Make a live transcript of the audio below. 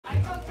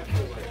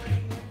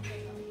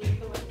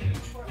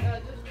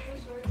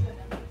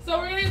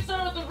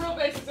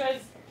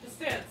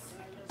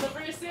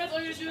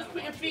all you do is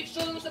put your feet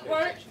shoulder width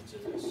apart.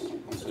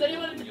 Is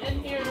anyone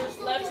in here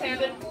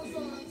left-handed?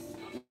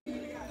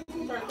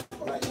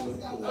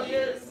 Oh,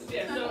 yeah, so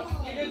you're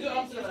going to do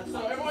opposite of that.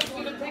 So everyone's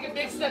going to take a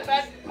big step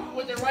back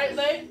with their right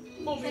leg.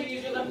 Boom, you're going to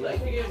use your left leg.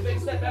 Take a big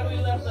step back with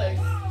your left leg.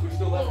 Who's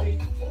still lefty?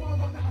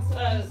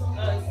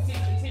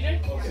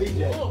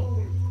 CJ?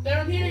 Boom.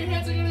 Down here, your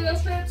hands are going to go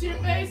straight up to your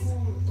face.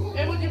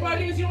 And with your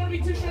body, you don't want to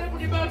be too straight up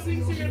when you're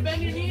boxing, so you're going to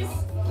bend your knees.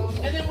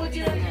 And then with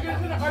you're going to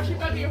kind of arch your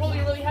back, and you're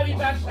holding a really heavy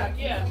backpack.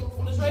 Yeah,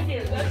 just right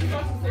here. That's your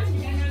boxing stance.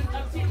 Keep your hands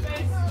up to your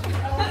face.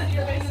 I want to see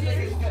your face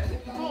here.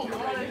 Boom. I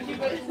want to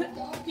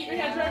keep your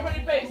hands right in front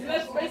of your face. And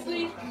that's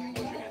basically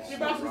your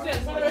boxing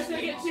stance. So when I say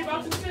to get to your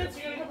boxing stance,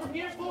 you're going to come from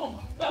here. Boom.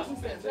 Boxing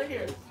stance. Right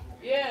here.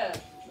 Yeah.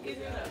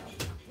 Easy enough.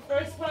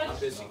 First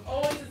punch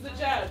always is the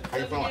jab.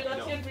 Doesn't be your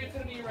left hand, but it's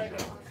going to be your right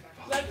hand.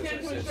 Left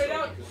hand coming straight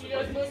out.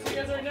 Most of you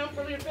guys already know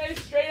from your face.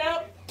 Straight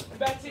out and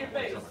back to your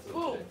face.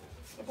 Boom.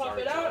 Pop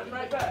it out and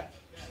right back.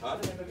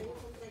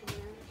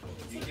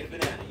 You get a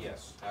banana,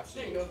 yes.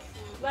 Absolutely. There you go.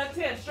 Left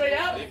hand straight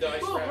out.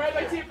 Boom. Right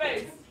back to your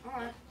face.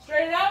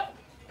 Straight out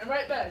and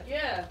right back.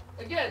 Yeah.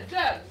 Again.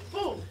 Jab.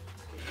 Boom.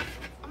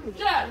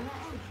 Jab.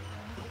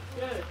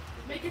 Good.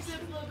 Make your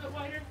stance a little bit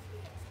wider.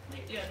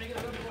 Yeah, make it a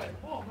little bit wider.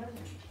 Boom.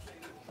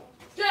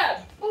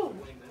 Jab. Boom.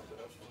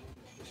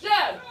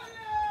 Jab.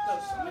 No,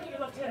 swing your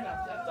left hand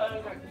out. That's all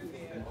I got to do.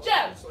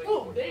 Jab.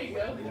 Boom. There you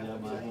go.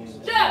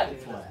 Jab.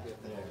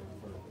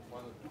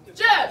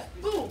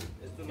 Jab. Boom.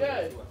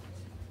 Good.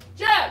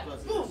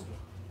 Jab. Boom.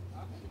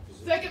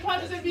 Second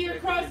punch is going to be your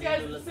cross,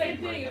 guys. It's the same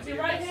thing. It's your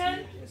right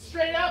hand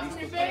straight out from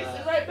your face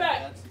and right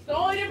back. The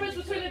only difference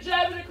between a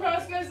jab and a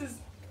cross, guys, is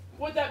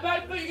with that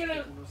back foot, you're going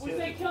to, we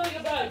say killing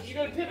a bug. You're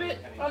going to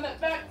pivot on that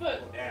back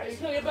foot. You're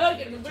killing a bug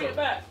and then bring it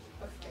back.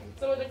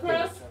 So with the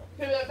cross,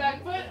 pivot that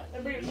back foot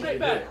and bring it straight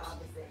back.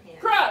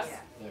 Cross.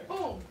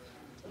 Boom.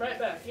 Right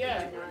back.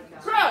 Yeah.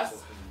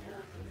 Cross.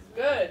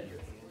 Good.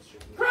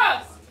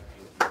 Cross.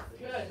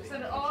 Good.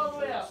 Send it all the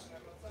way out.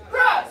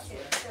 Cross.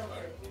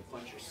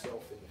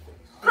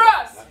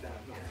 Cross.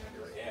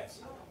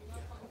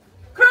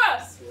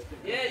 Cross.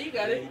 Yeah, you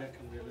got it.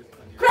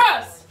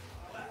 Cross.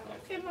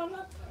 Okay,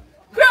 mama.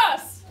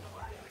 Cross.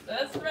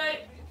 That's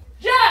right.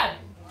 Jab.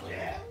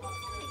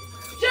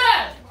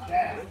 Jab.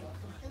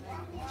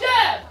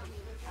 Jab.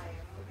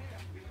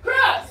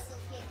 Cross.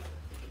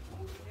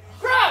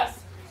 Cross.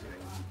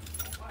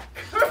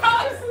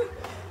 Cross.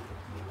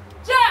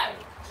 Jab.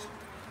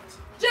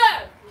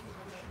 Jab.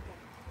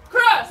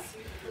 Cross.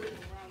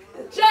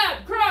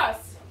 Jab.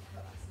 Cross.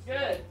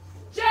 Good.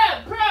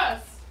 Jab.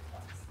 Cross.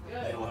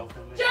 Good.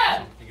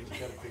 Jab.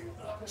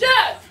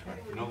 Jab.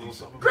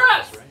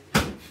 Cross.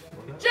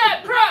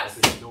 Jab. Cross.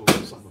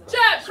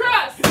 Jab.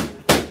 Cross.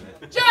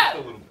 Jab.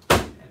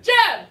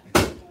 Jab.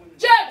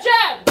 Jab.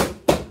 Jab.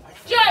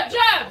 Jab.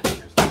 Jab.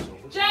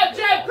 Jab.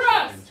 Jab.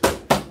 Cross.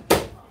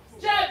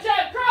 Jab.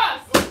 Jab.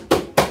 Cross.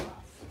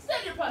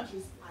 Extend your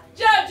punches.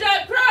 Jab.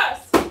 Jab.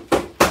 Cross.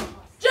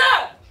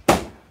 Jab.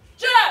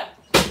 Jab.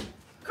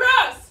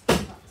 Cross.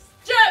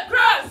 Jab.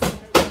 Cross.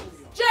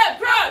 Jab.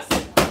 Cross.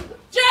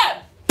 Jab.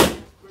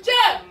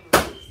 Jab.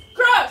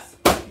 Cross.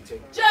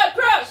 Jab.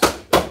 Cross.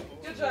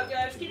 Good job,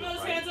 guys. Keep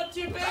those hands up to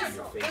your face.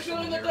 Let's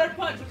go in the third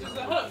punch, which is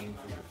the hook.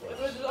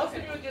 Which is also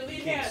with your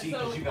lead hand. So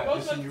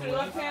both hooks to your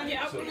left hand.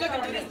 Yeah, I'm looking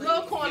at this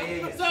little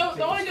corner. So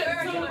the only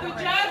the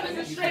jab is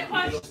a straight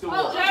punch.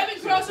 Jab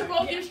and cross are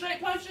both your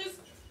straight punches.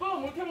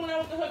 Boom, we're coming out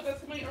with the hook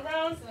that's coming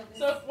around.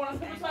 So when I'm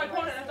coming to my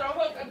opponent and I throw a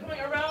hook, I'm coming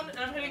around and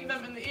I'm hitting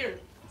them in the ear.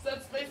 So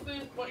that's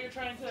basically what you're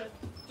trying to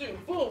do.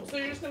 Boom. So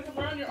you're just going to come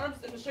around your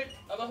arms in the shape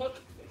of a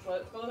hook.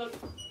 So the hook.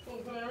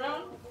 Boom, coming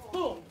around.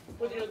 Boom.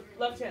 With your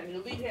left hand,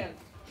 your lead hand.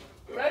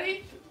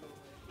 Ready?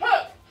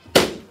 Hook.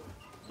 Boom.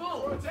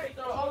 Throw it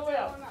all the way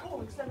out.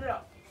 Boom. Extend it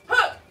out.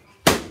 Hook.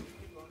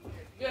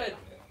 Good.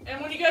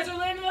 And when you guys are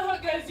landing the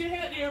hook, guys,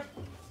 your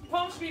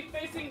palm should be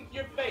facing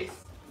your face.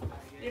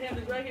 Your hand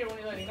is right here when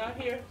you're landing, not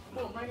here.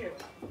 Boom, right here.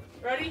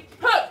 Ready?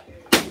 Hook!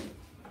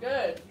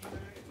 Good.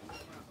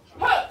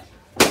 Hook!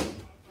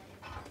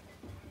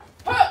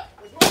 Hook!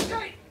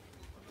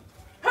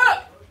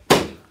 Hook!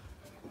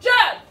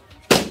 Jab!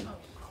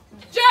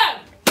 Jab!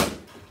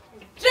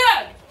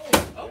 Jab!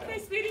 Okay,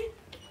 Speedy.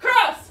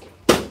 Cross!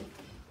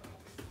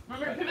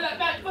 Remember to pivot that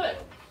back foot.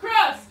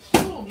 Cross!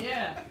 Boom,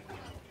 yeah.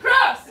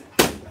 Cross!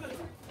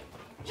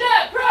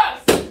 Jab!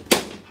 Cross!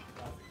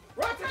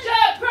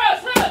 Jab!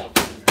 Cross! Hook!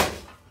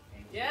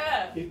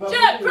 Yeah.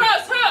 Jab,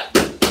 cross, hook.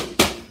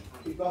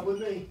 Keep up with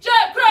me.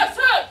 Jab, cross,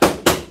 hook.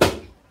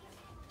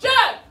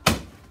 Jab,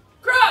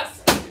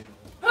 cross,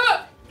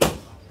 hook,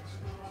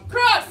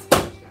 cross.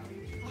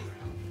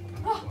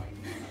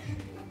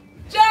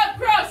 Jab,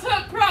 cross,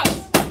 hook,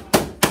 cross.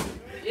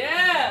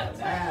 Yeah.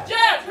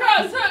 Jab,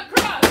 cross, hook,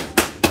 cross.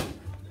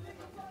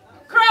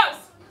 Cross,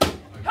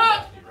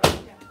 hook,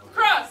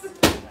 cross.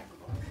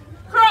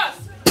 Cross,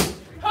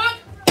 hook,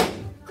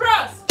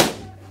 cross.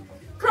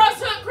 Cross,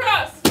 hook,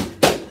 cross.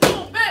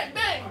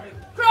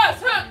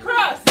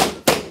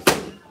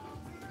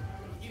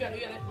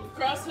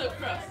 Cross, hook,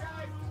 cross.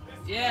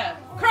 Yeah.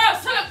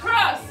 Cross, hook,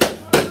 cross.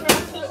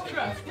 Cross, hook,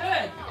 cross.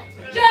 Good.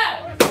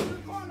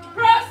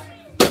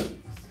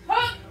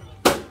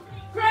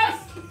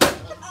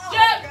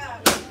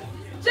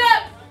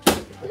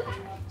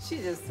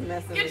 She's just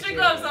messing Get with your you.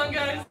 gloves on,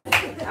 guys.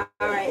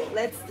 All right,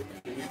 let's.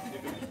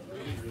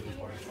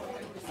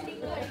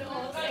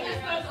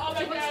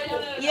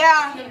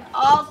 Yeah,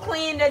 all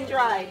cleaned and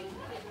dried.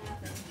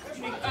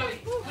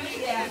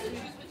 Yeah,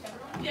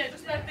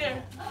 just back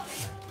there.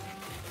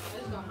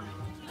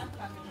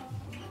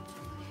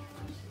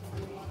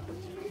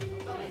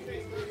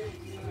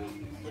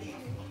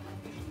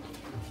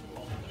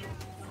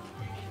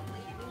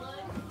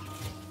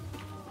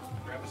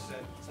 Grab a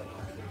set.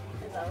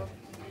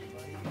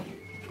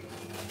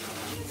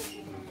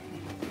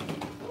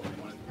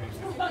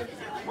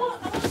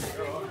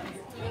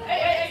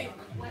 Hey.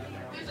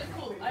 These are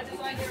cool. I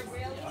designed their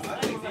rail. I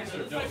think these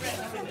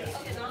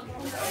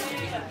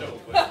are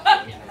dope. I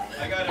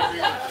got it.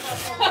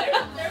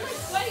 They're like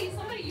sweaty.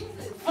 Somebody use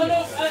it. Oh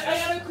no, I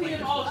gotta clean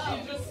it all.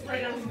 She just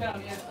sprayed everything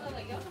down. Yeah.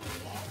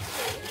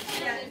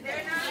 Yeah,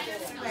 they're not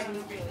just sweaty.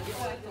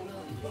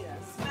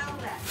 Smell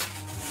that.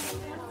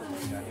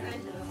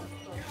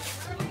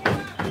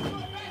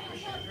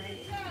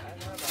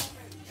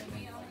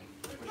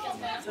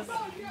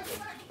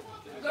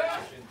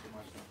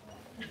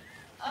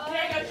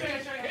 Here, I got you.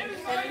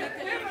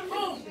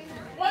 Boom.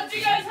 Once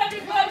you guys have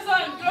your gloves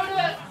on, go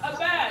to a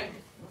bag.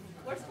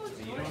 So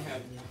you don't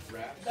have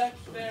wraps? Back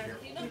there.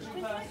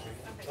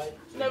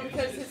 No,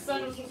 because his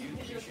son was supposed to be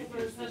teaching us for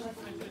his son.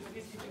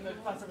 He's teaching the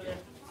class over there.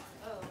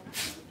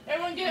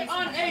 Everyone get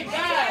on a bag.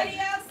 Anybody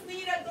else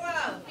need a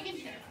glove?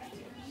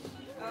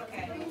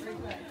 Okay.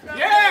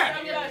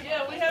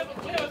 Yeah, we have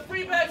a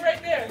free bag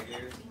right there.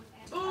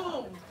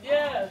 Boom.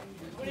 Yeah.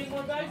 We need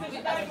more bags in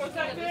the bag. What's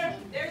back there?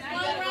 There's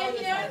one right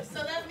here,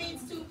 so that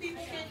means 2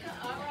 people can come.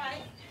 All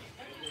right.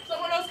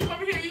 Someone else come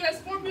over here. You guys,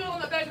 4 people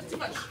on the bag is too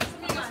much. Some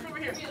of you guys come over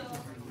here.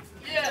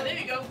 Yeah, there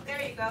you go.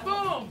 There you go.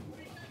 Boom.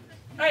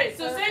 Alright,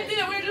 so same thing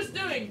that we were just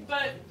doing,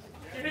 but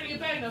you're hitting a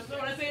bag now. So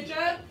when I say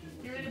jab,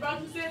 you're in your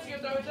boxing stance, you're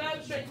going to throw a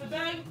jab straight to the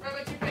bag, right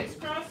back to your face.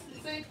 Cross,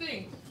 same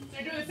thing. So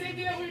you're doing the same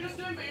thing that we were just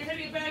doing, but you're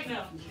hitting a bag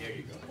now. There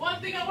you go.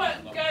 One thing I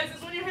want, guys,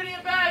 is when you're hitting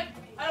a bag,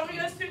 I don't want you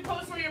guys too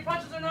close where your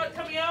punches are not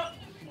coming out,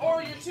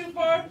 or you're too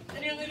far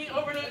and you're leaning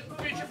over to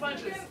reach your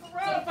punches.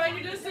 So to find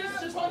your distance,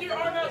 just hold your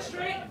arm out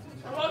straight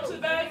or walk to the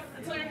bag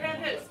until your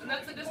hand hits. And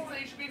that's the distance that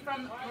you should be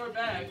from your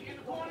bag.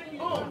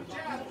 Boom.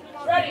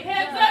 Ready,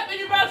 hands up in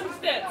your boxing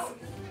stance.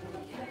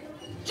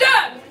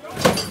 Jab!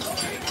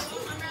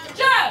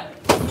 Jab!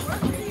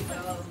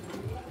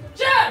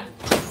 Jab!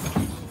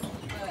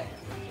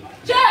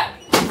 Jab!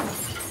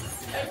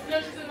 No,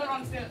 she's in the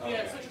wrong stance.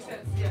 Yeah, switch your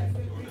stance. Yeah.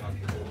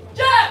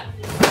 Jab!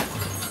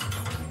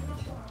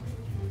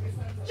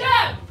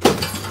 Jab!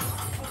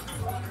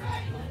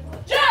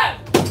 Jab!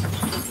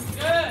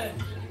 Good.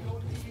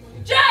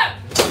 Jab!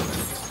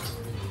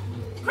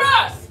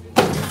 Cross!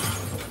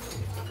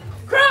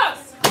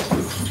 Cross!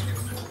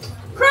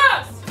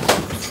 Cross!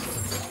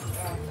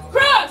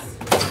 Cross!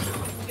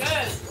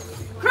 Good.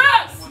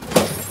 Cross!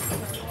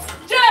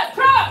 Jab!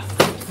 Cross!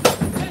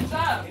 Good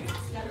job.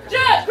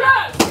 Jab!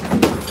 Cross!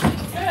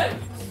 Good.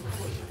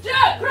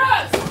 Jab!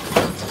 Cross!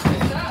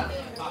 Good job.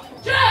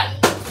 Jab!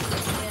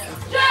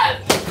 Jab!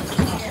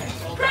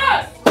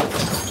 Cross!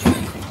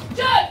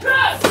 Jab!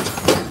 Cross!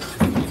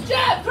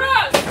 Jab!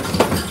 Cross!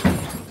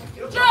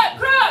 Jab!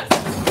 Cross!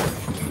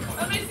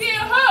 Let me see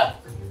you hook!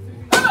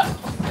 Hook!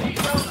 There you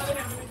go. Other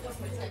hand.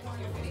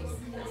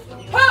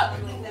 Hook!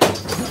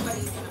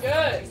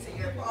 Good.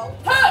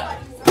 Hook!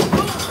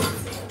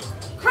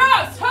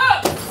 Cross!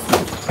 Hook!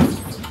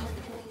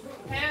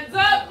 Hands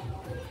up!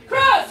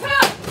 Cross!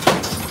 Hook!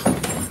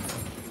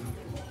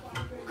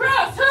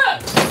 Cross!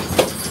 Hook!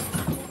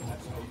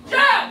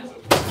 Jab!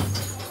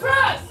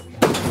 Cross!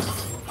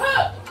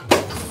 Hook!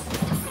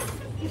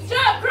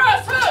 Jab!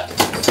 Cross! Hook!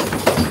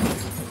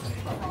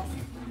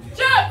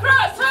 Jab!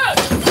 Cross! Hook!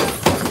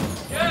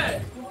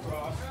 Good.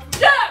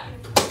 Jab!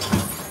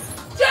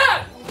 Jab!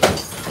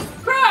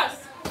 Cross!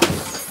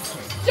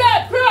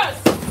 Jab! Cross!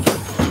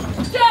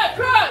 Jab!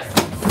 Cross!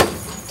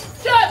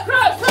 Jab!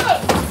 Cross! Hook!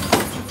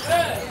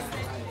 Good.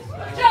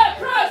 Jab!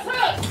 Cross!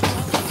 Hook!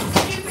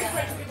 Easy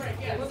break, easy break.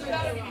 Yeah.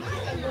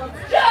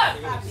 Jab!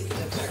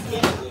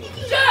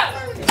 Jab!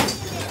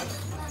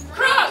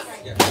 Cross!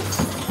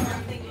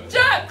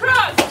 Jab!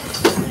 Cross!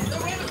 No,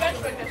 we have a bench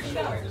right there. Sit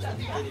down.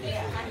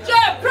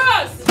 Jab!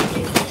 Cross!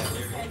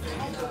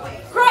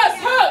 Cross!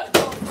 Hook!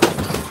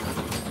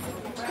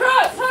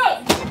 Cross! Hook!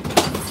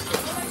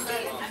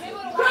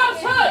 Cross!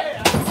 Hook!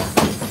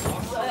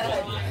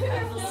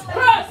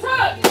 Cross!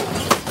 Hook!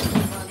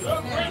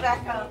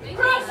 Back up.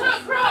 Cross! Hook!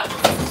 Cross!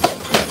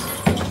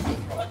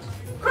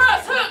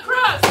 Cross! Hook!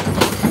 Cross!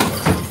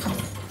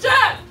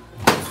 Jab!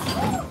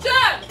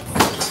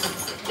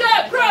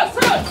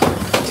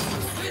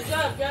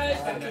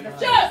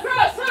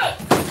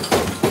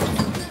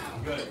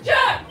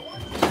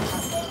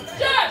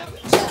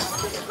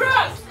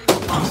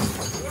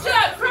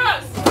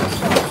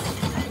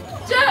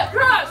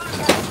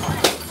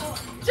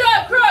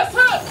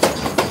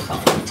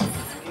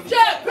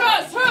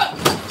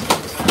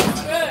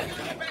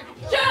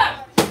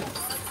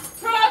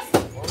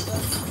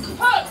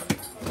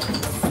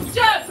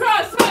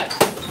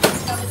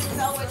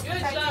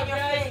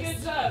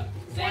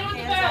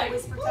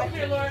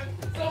 Okay, Laura.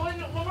 So when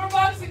we're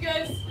boxing,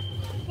 guys,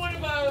 one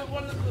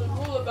of the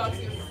rule of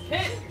boxing is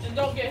hit and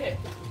don't get hit.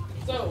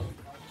 So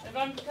if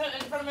I'm in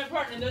front of my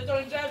partner and they're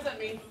throwing jabs at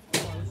me,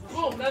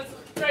 boom, that's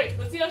great.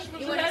 But see how she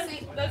moves her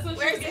head? That's what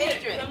she's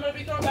getting hit. So I'm gonna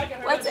be throwing back at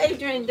her. What's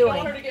Adrian I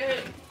want doing? her to get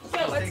hit.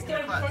 So let's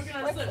start working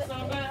on slip. So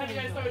I'm gonna have you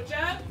guys throw a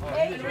jab,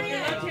 and with your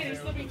left hand, you're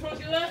slipping towards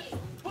your left.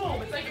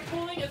 Boom! It's like you're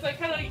pulling. It's like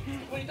kind of like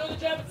when you throw the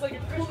jab, it's like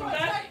you're pulling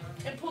back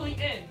and pulling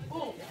in.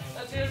 Boom!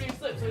 That's your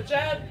slip. So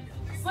jab,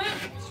 slip.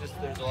 It's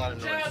just there's a lot of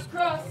noise. Jab,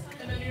 cross,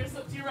 and then you're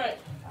slip to your right.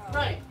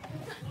 Right.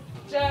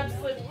 Jab,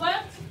 slip,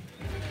 left.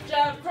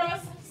 Jab,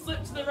 cross,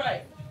 slip to the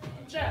right.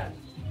 Jab,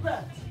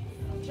 left.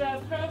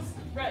 Jab, cross,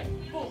 right.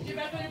 Boom. Get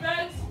back on your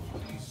bags.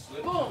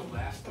 Boom.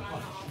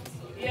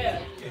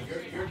 Yeah.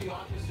 You're the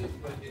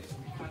opposite, but it's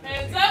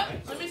Hands up.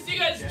 Let me see you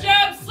guys.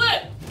 Jab,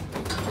 slip.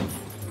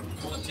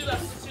 Slip to your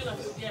left. Slip to your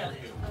left. Yeah.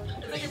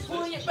 It's like you're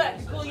pulling it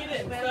back. You're pulling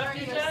it in. So after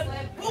you jab,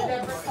 boom.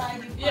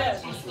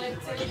 Yeah. You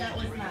slipped to, that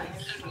was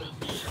nice.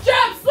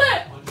 Jab,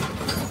 slip.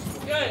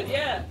 Good.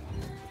 Yeah.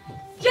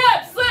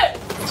 Jab, slip.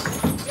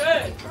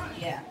 Good.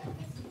 Yeah.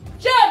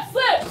 Jab,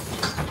 slip.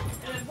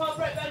 And then pop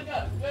right back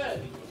up. Good.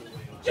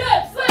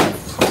 Jab, slip.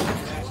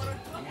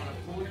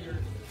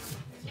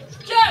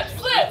 Jab,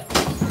 slip.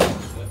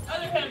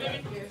 Other hand,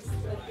 baby.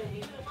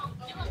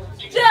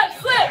 Jab,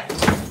 slip.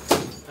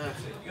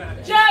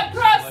 Jab,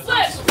 cross,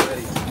 slip.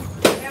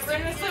 We're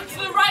going to slip to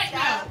the right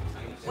now.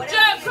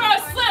 Jab,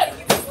 cross, slip.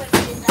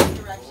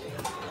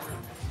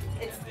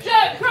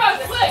 Jab, cross,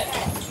 slip.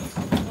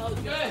 Oh,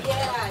 good.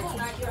 Yeah, it's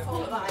not your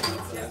whole body.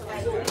 It's just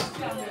like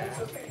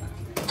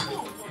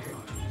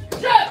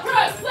Jab,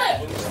 cross, slip.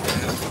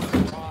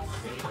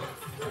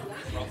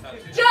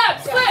 Jab,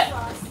 slip.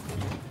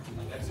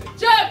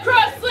 Jab,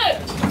 cross, slip.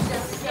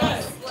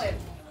 Good. slip.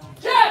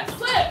 Jab,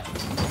 slip.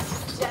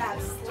 Jab,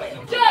 slip.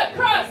 Jab,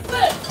 cross,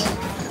 slip.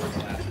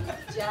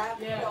 Jab,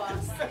 Yeah.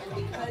 cross. And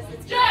because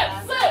it's Jab,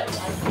 slip.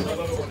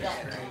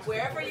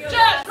 Wherever your Jab,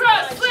 last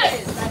cross, punch slip.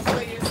 is, that's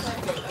where you're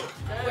slipping.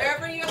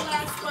 Wherever your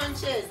last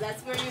punch is,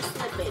 that's where you're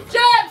slipping.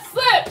 Jab,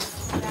 slip.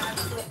 Jab,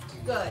 slip.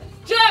 Good.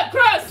 Jab,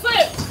 cross,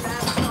 slip.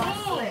 Jab, cross,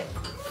 slip.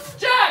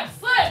 Jab,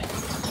 slip.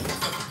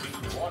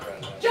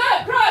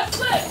 Jab, cross,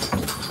 slip.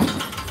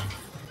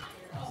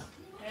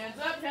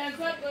 Hands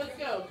up, let's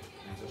go.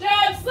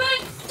 Jab,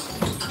 slip.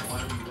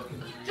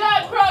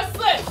 Jab, cross,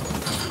 slip.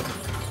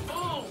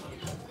 Boom.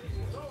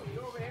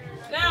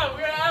 Now, we're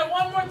going to add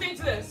one more thing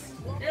to this.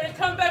 You're going to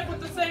come back with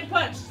the same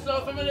punch. So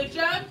if I'm going to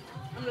jab,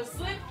 I'm going to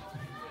slip.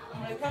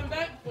 I'm going to come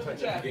back with a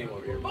jab.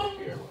 Boom,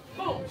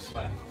 boom.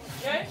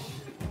 Okay?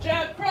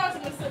 Jab, cross.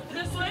 I'm going to slip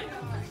this way.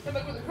 Come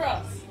back with a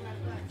cross.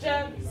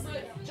 Jab,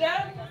 slip,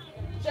 jab.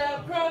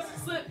 Jab, cross,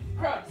 slip,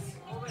 cross.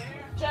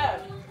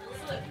 Jab,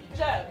 slip,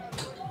 jab.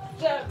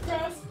 Jab,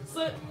 cross,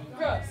 slip,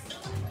 cross.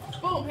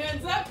 Boom,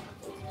 hands up.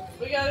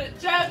 We got it.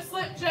 Jab,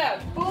 slip,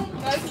 jab. Boom,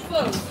 nice and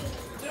slow.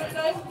 Do it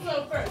nice and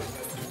slow first.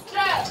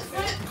 Jab,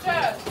 slip,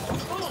 jab.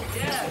 Boom,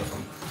 yeah.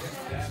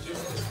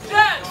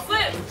 Jab,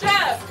 slip,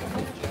 jab.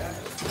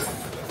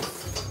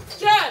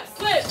 Jab,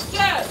 slip,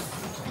 jab.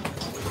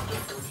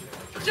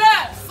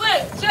 Jab,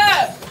 slip,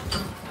 jab.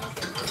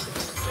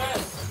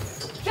 Good.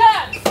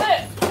 Jab,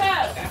 slip,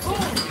 jab.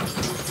 Boom.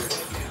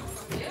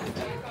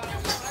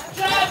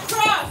 Jab,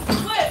 cross,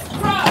 slip,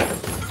 cross.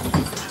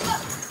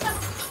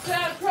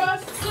 Jab,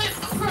 cross, slip,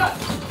 cross.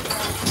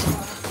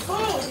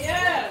 Boom,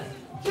 yeah.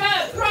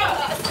 Jab,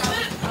 cross,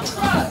 slip,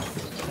 cross.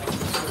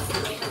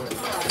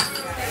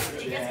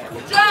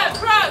 Jab,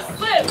 cross,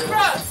 slip,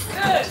 cross.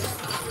 Good.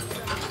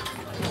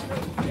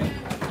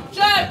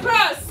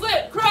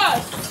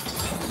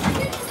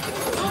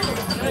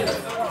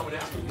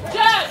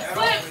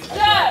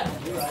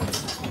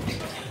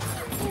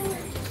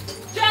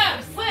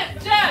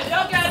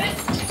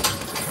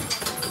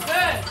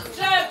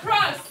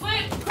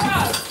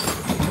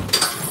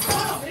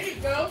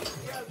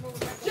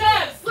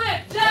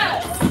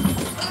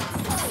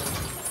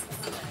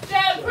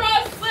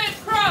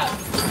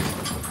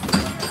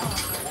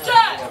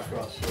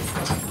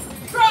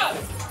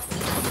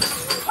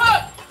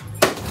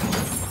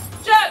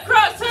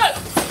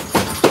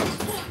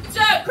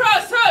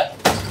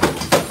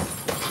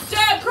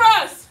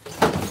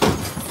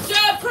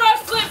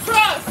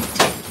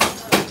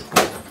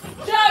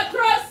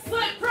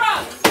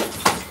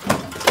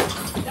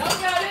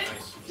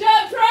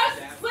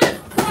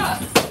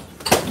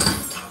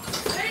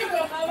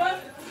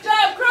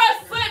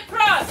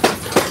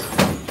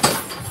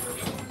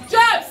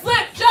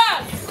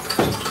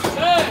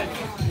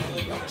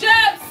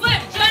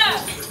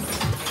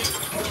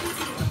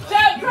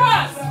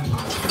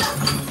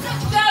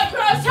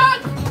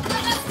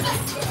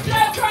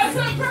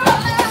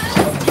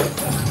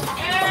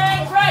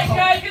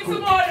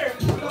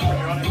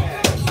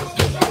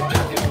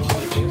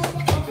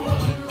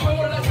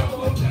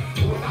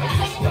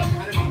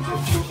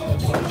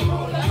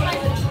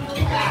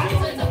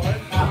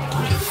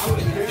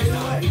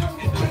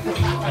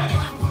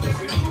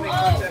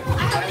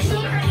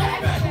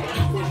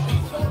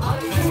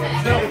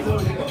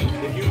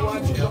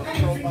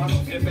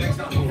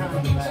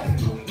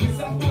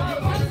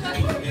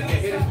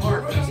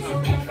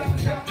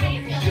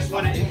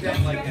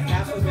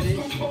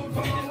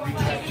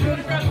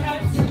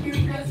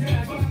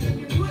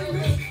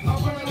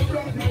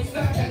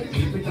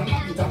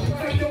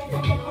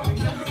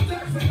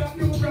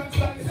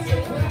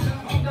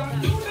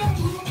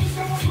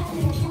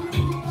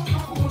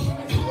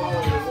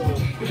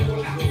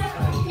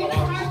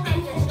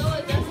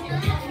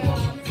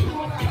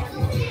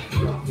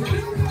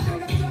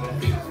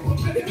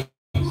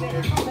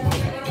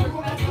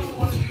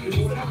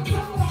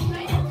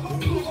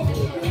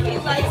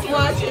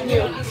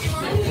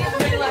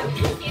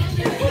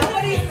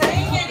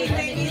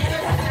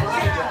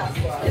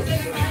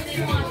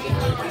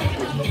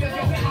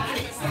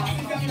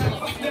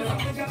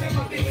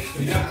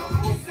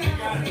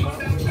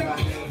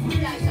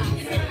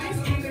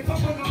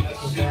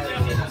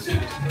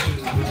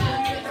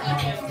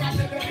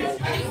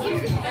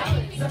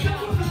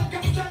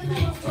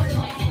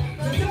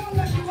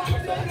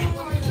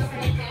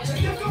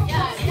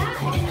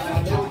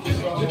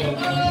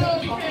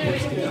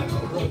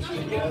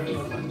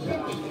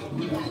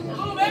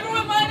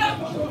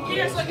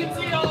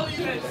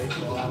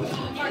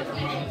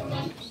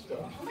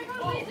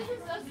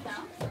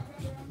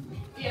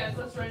 sides.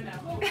 Let's right now.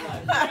 Both sides.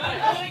 Good.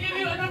 I'm going to give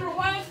you a number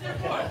 1 through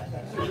 4.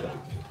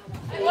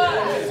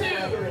 1, 2,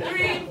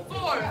 3,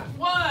 4.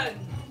 1,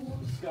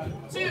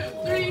 2,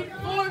 3,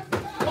 4.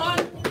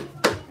 1,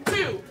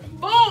 2.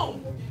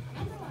 Boom!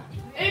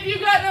 If you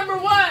got number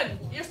 1,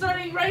 you're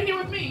starting right here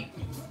with me.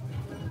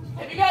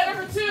 If you got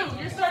number 2,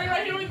 you're starting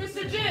right here with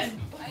Mr. Jin.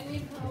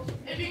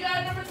 If you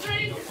got number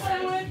 3, you're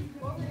starting with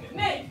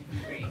Nick.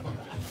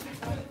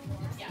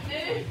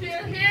 And if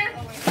you're here,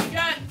 you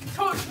got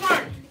Coach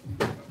Mark,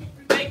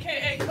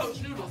 aka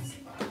Coach Noodles.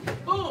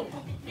 Boom!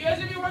 You guys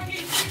are gonna be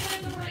working 3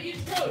 minutes over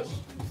each coach.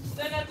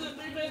 Then after the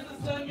 3 minutes is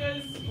done,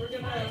 guys, we're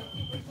gonna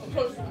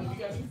coach them. You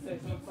guys can say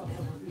so.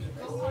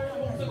 So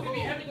it's gonna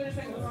be every 30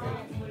 seconds.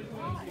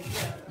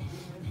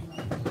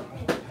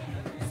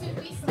 Should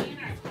we stay in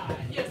our pod?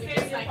 Yeah, stay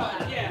in your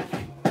pod. Yeah.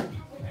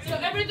 So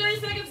every 30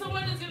 seconds,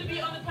 someone is gonna be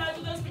on the pad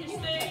with us. But you're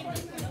staying.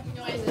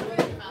 No, I said we're in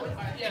the mouth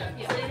part. Yeah.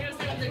 So you're gonna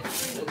stay on there.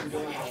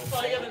 That's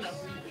all you gotta know.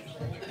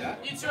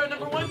 You two are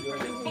number 1. Boom.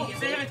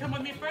 So you're gonna come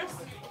with me first.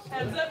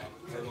 Hands up.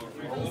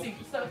 Let's see.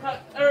 Stop.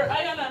 Or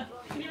Ayana,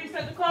 can you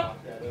reset the clock?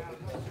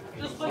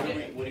 Just look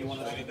it. What do you want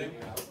to do? Anything?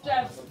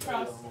 Jabs,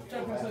 cross,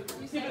 jab, cross.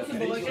 Keep it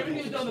simple. Like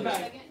everything is on the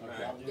back.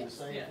 Okay, I'll do the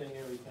same thing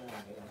every time,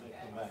 but I may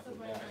come back with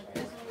that.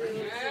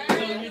 So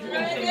you're doing the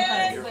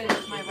same thing.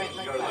 My right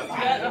leg back.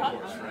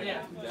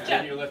 Yeah. Jab.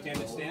 Jab. Your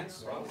left-handed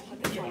stance.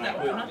 When I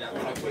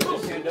Uh-huh. put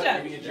this hand up,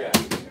 give me a jab.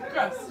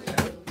 Cross.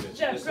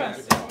 Jab, cross.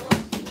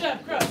 Jab,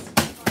 cross.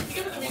 You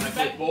can put the When I music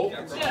back. put both,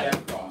 Jab. jab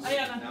cross.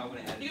 Ayana,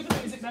 you can put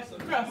the music back.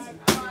 Cross.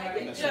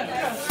 Jab,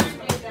 cross.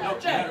 No,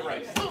 Jab. not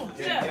right. Boom.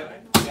 Jab.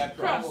 Jab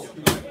Cross. cross.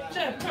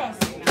 Jab, cross.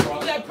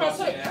 Jab, cross,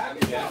 hook.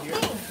 Jab here.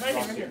 Boom. Right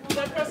here.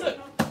 Jab, cross, hook.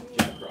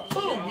 Jab cross.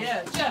 Boom.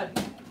 Yeah. Jab.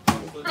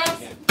 Cross.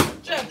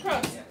 Jab,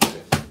 cross.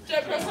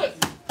 Jab, cross, hook.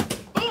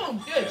 Boom.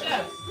 Good.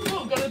 Jab.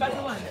 Boom. Go to the back of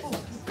the line. Boom.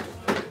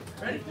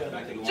 Ready?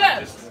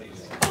 Jab.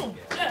 Boom.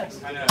 Jab.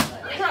 Kind of.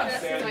 Cross.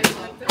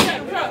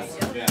 Jab, cross.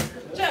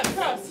 Jab,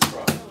 cross.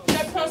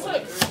 Jab, cross,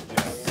 hook.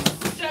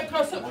 Jab,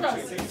 cross, hook,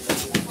 cross.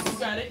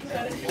 Got it.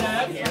 Got it.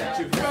 Jab.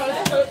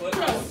 Cross, hook,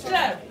 cross.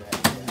 Jab.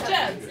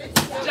 Jab.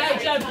 Jab,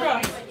 jab,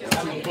 cross.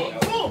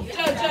 Boom.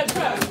 Jab, jab,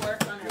 cross.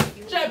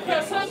 Jab,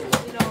 cross, hook. Boom.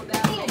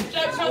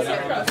 Jab, cross,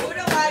 hook, cross.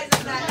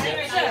 Utilizing that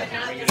energy. Jab.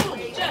 Boom.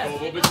 Jab. A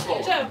little bit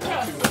slower. Jab,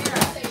 cross.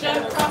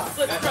 Jab, cross,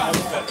 slip, cross.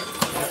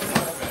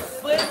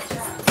 Split,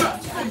 cross.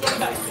 Boom, go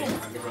back. Boom.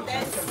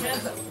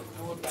 Hands up.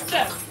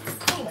 Jab.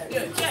 Boom.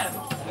 Good. Jab.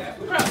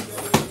 Cross.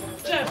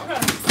 Jab,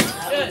 cross.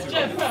 Good.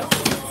 Jab, cross.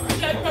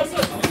 Jab, cross,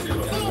 hook. Boom.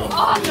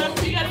 Jab.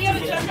 You got it.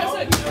 Jab, cross,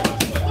 hook.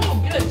 Boom.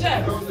 Good. Jab.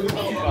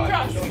 Boom.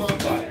 Cross.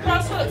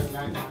 Cross, hook.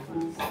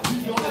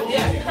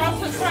 Yeah. Cross,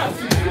 hook, cross.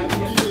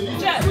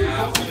 Jab.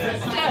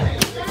 Jab.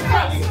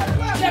 Cross.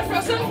 Jab,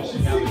 cross, hook.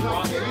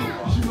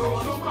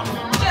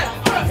 Jab,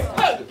 cross,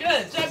 hook.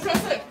 Good. Jab,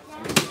 cross, hook.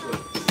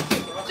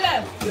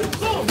 Jab.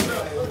 Boom.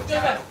 Go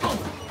back. Boom.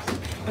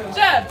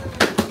 Jab.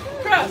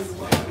 Cross.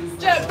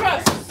 Jab,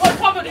 cross. What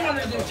combo do you want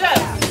to do? Jab.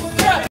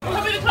 Cross.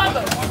 Tell me the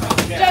combo.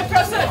 Jab,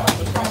 cross, hook.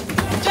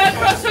 Jab,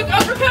 cross, hook,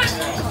 uppercut.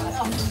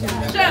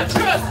 Jab,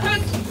 cross,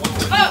 hook.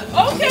 Up.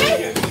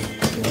 Okay.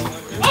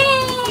 Oh.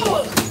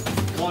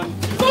 Boom.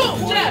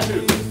 Jab.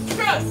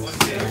 Cross.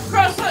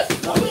 Cross, hook.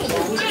 Boom.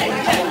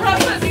 Yeah.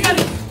 Cross, hook. You got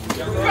it.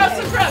 Cross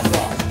and cross.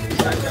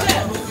 Jab.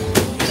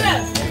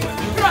 Jab.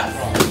 Cross.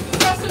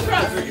 Cross and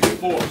cross.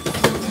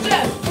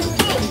 Jab.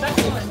 Boom. Back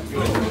to the line.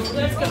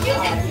 Let's go. Jab.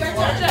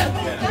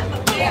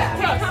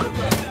 Cross.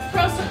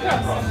 Cross and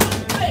cross.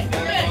 Bang.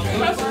 Bang.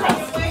 Cross and cross.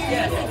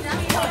 Yeah.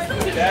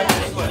 Yeah.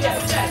 Jab. Jab.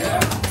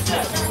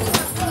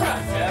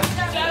 Cross.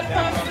 Jab.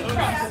 Cross and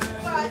cross.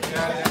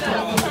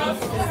 Jab. Cross.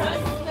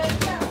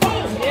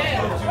 Boom.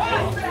 Yeah.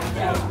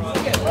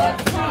 Okay. Cross.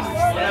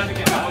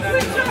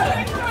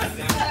 Cross.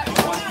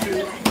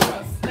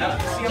 Jab. Cross.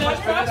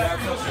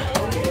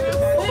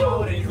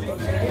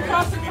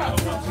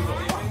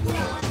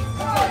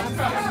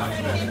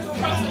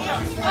 Cross and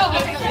cross. Oh,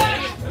 okay.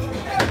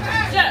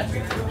 Jab.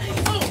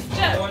 Boom.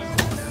 Jab.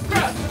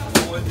 Cross.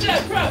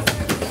 Jab. Cross.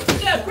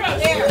 Jab. Cross.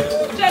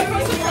 Jab.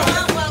 Cross and cross.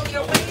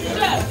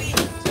 Jab.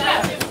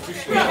 Jab.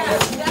 Cross.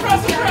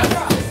 Cross and cross.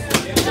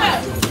 Jab.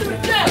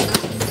 Jab.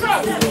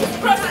 Cross.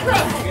 Cross and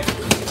cross.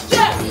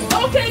 Jab.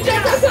 Okay.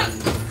 Jab. Cross up.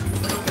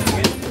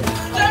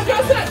 Jab.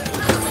 Cross up.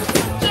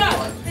 Jab.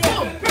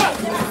 Boom. Cross.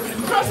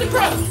 Cross and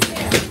cross.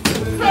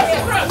 Cross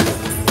and cross.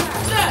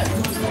 Jab.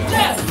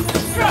 Jab.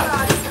 Cross.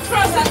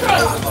 Cross and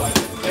cross.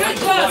 Good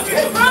job.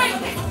 Right.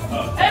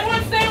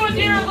 Everyone stay with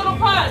your little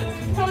pod.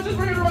 Coaches,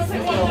 we're going to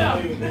rotate one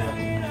down.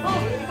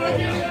 Boom. Over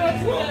here.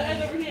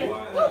 And over here.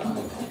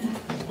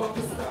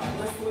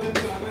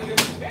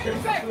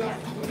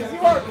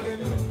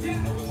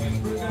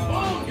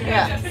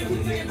 Yeah.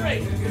 15-second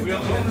break.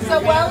 So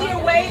while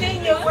you're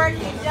waiting, you're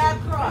working jab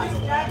cross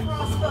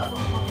hook.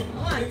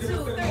 1, 2, 3,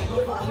 4.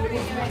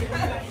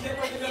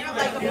 You know,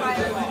 like a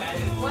firework.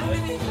 1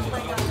 minute,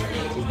 like a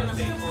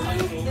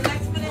the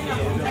next minute, I'm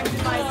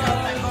protecting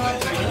myself.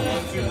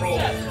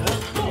 Jab.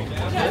 Boom.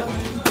 Jab.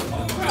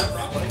 Cross.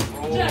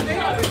 Jab.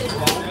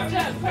 Cross.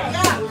 Jab. Cross.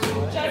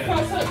 Jab.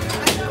 Cross hook.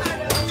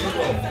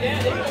 Yeah,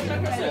 there you go.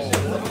 Jab cross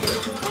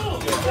hook. Boom.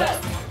 Jab.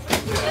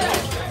 Jab.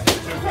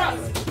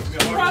 Cross.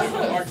 Cross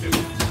hook. Cross hook.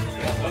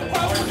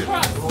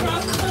 Cross.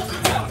 Cross hook. Cross.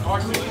 Jab.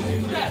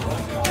 Jab. Hold on.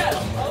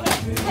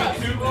 Cross.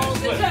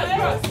 Jab.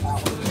 Cross.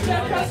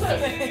 Jab cross hook.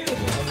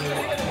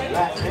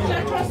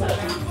 Jab cross hook.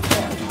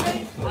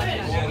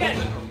 Again.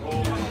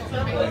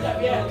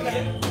 Yeah.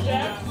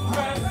 Jab.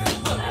 Cross.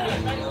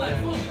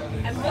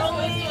 I'm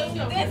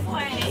going this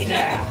way.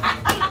 Jab.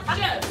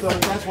 So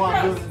that's why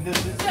I'm doing this.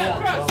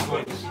 Jab cross.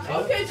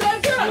 Okay,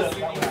 jab cross.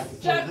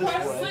 Jab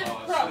cross, slip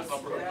cross.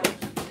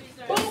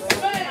 Boom,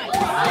 bang,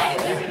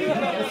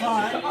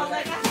 cross.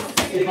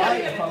 If I come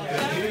to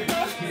Jab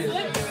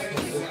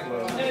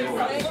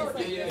cross,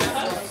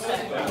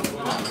 slip, and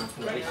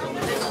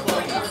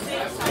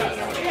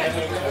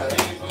cross.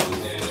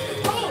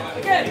 Boom,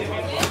 again.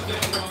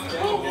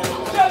 Boom,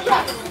 jab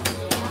cross.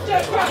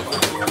 Jab cross.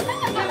 Jab.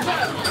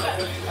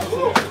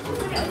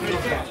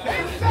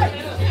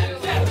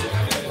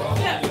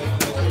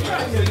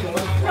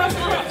 Cross,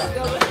 cross.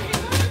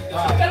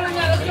 Better than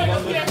that, let's go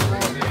up here.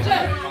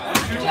 Jab,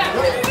 jab,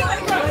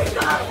 cross,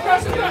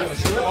 cross, cross.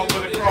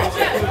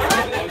 Jab,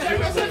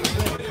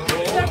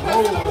 jab,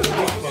 cross, okay.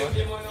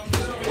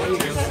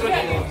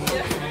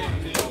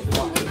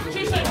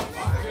 2 seconds.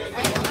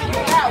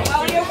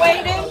 While you're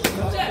waiting,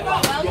 Jab,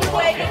 while you're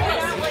waiting, let's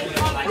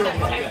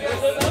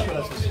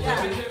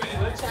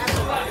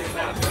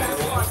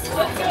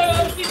go,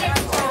 keep it. Jab,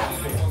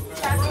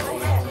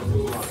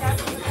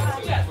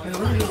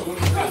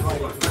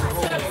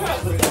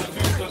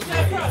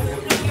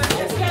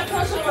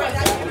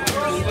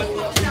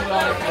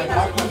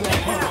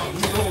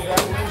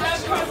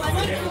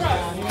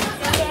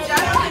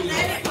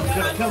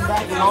 just come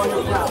back and all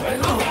your power.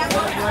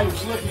 Now you're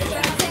slipping.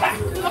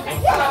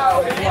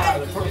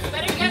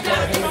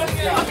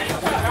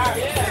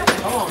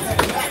 Come on.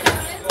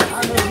 I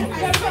know you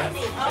can.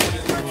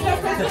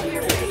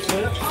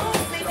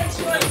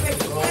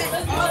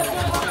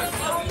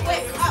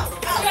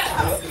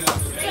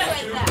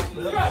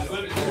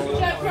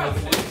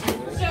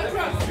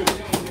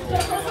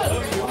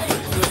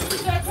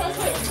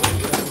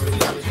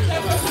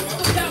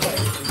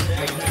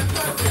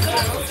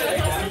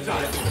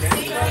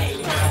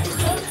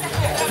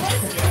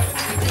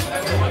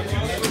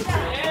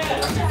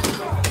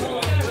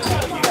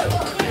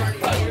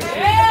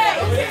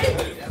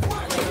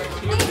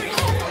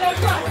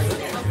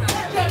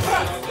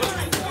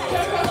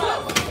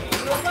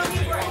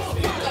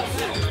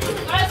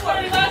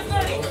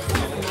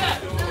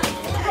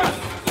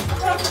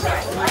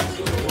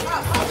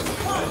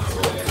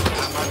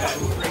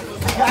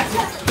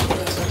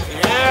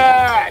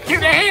 Yeah! Keep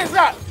the hands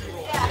up!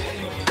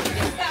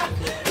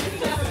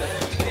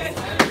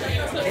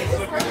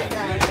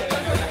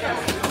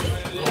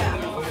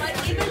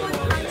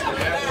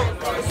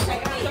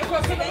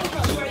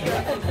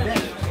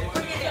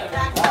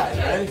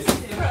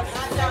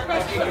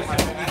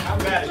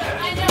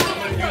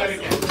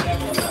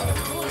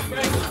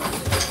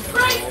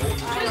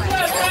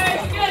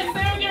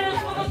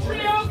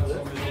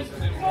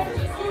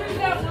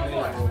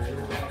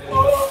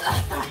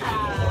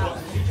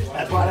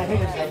 That's why the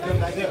hands got to come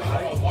back up,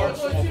 right?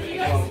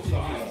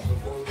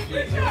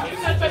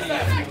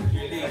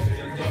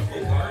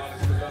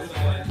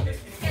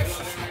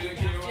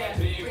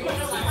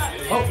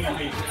 Hope you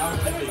beat.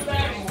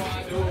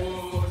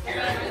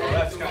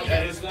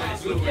 That is be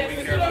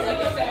careful.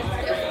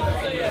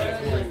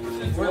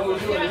 What we're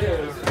doing here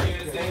is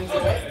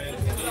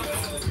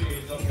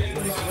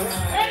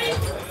Ready?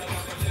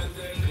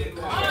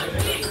 1,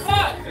 2,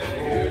 5.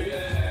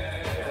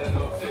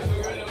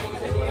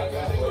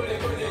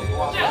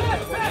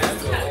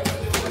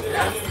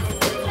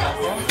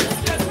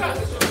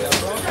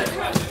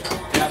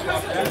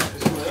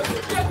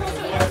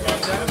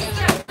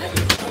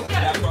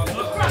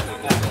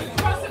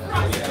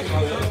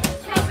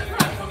 good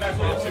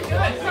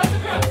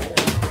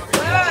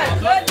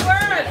work. Nice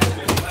work.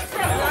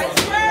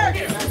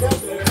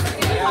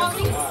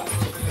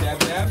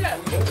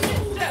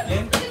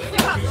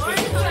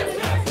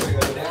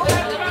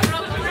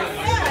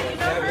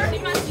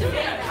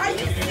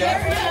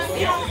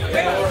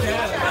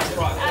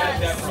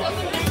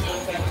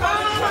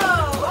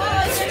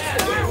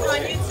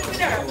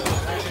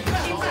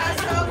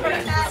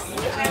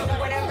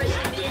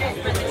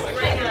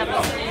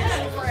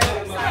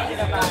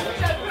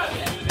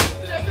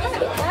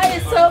 That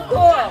is so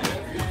cool.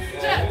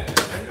 Jab,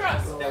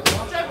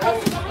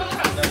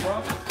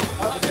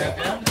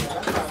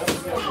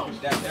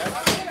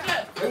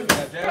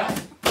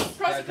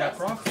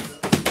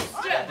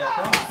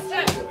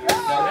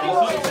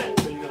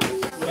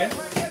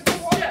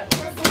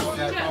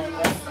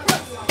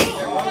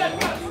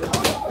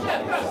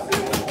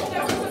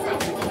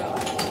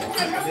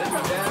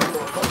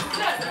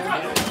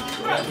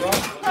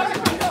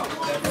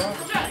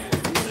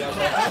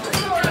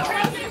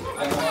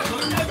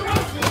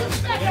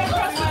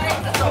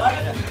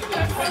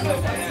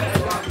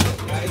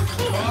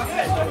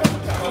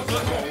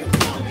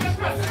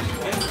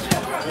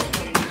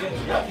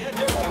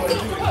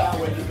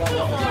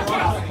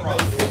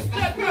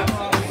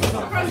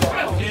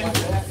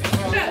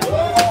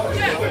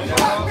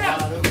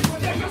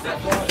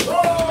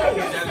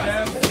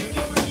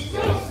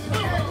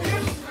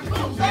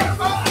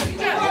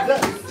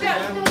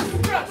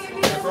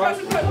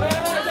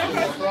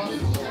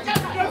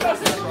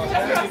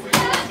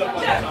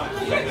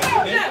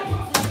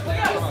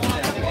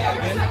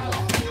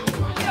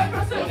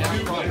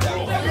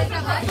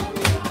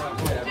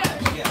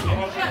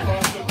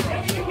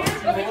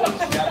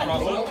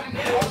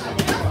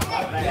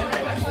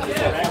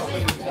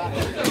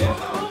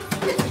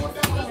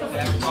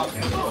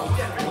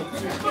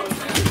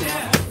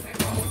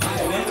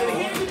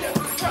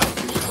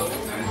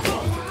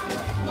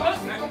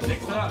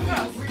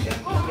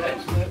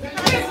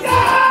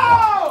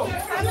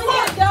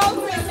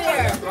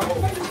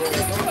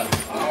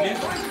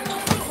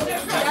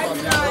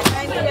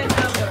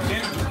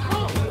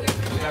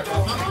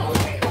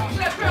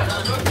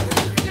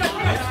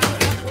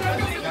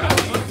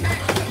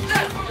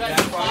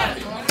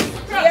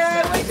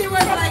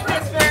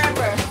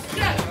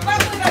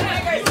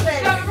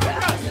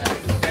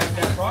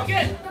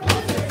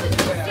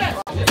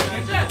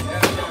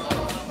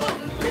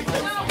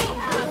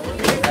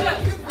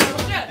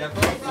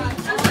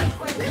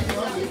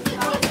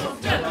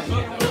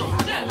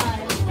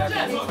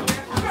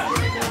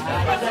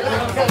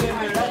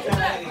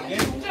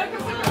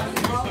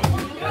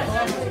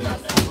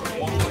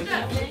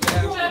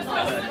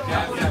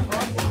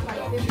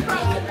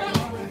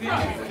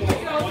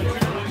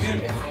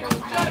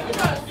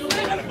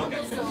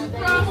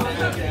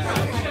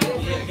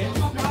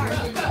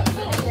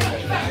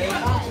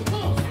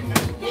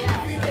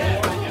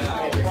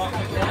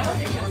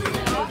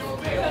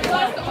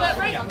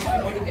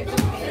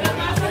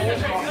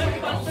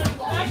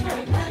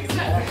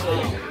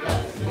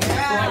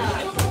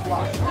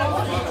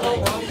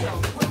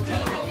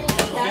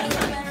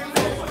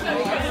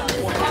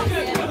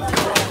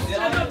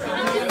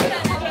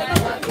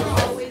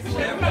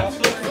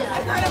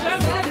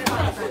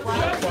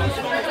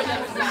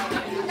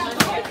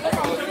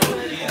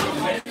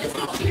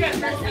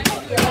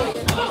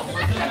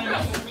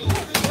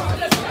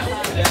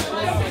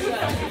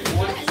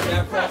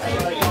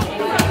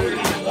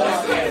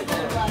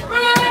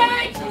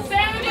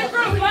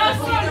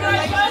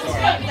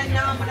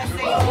 I'm gonna say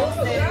use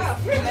this.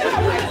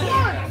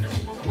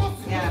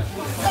 Yeah.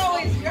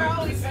 You're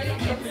always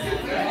speaking.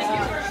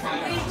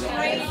 Each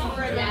race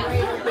for the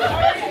race.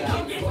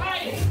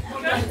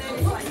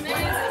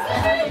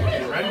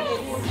 Ready?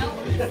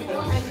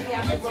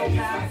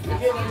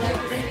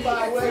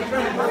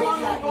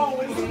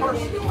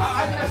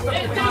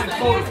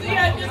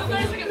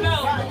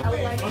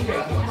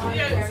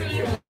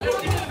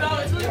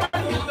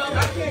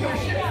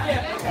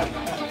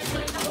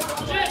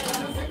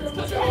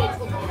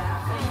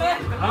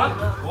 Huh?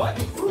 What?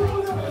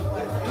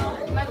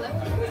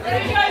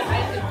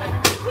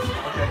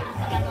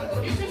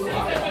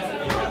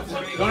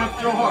 Don't have to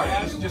throw hard.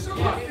 Just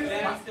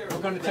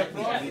work on the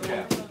technique.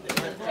 Yeah.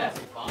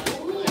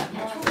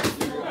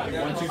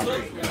 1, 2,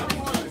 3.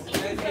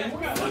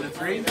 1 to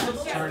 3.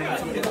 Turn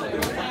into it.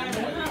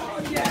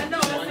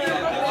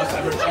 Unless I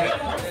hurt your hip.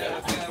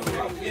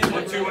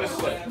 1, 2 and a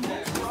slip.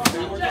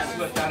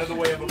 Slip out of the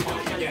way of a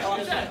punch. Again. 1,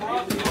 2. Slip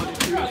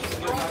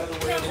out of the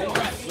way of a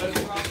punch. Slip.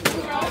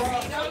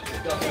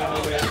 Out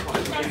of the way of a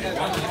punch. Again.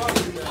 1, 2.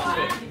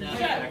 Slip.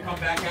 And I come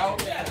back out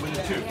with a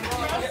 2.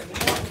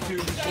 1, 2.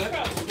 Slip. 2.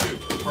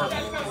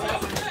 Perfect.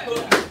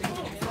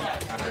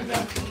 I heard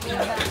that.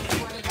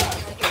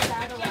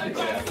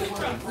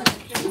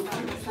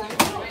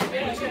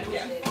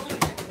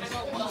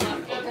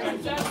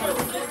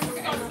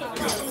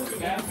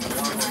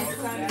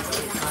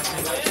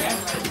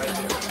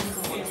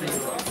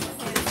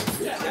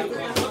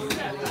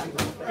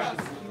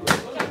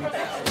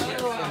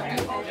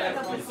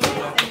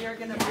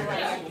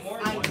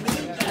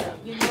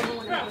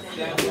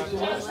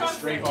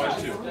 Straight hard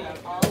 2. Good.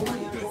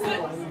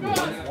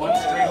 1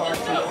 straight hard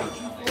 2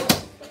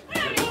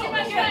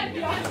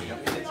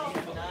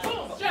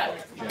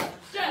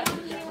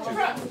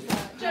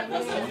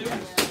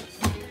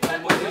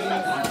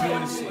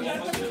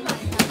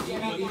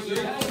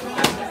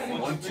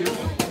 punch. One, two.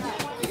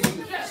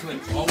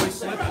 Slip. Always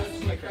slip.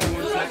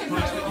 Towards that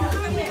punch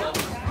that you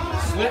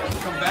slip,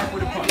 come back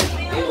with a punch.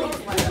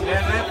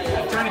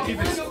 I'm trying to keep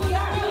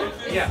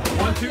it. Yeah.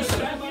 1, 2,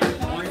 slip.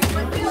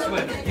 1, 2,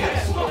 slip.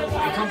 Yes.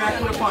 And come back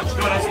with a punch. No,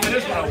 that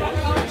is what I want.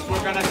 Just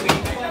work on that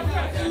knee.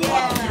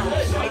 1, 2,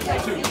 slip.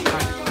 2.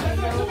 Nice.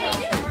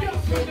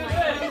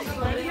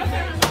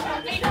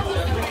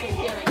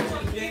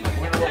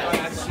 We're going to work on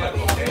that slip,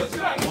 okay?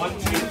 1, 2,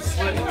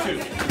 slip, 2. 1,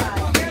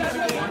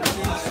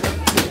 2, slip, 2.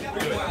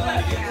 Good.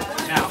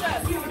 Now,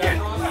 again.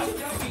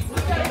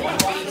 1,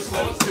 2,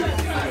 slip, 2.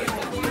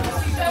 Good.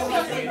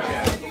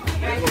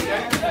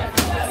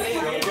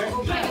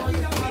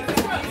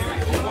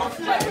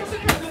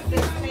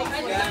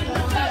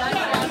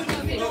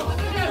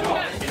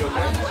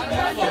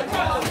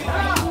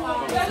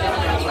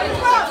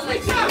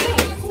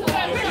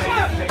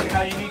 Take it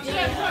how you need to.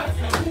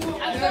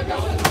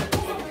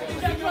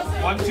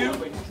 1, 2. 1, 2.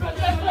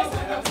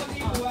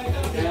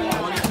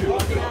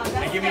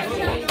 And give me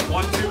 4.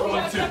 1, 2,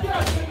 1, 2.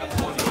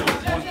 1,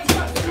 2, 1,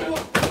 2.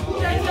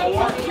 Good.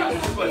 4.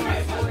 Split.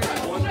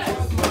 1,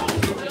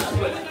 2,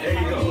 split. There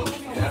you go.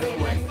 Out of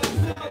the way.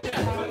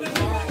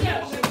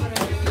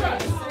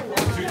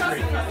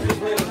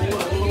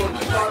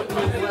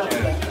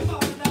 1,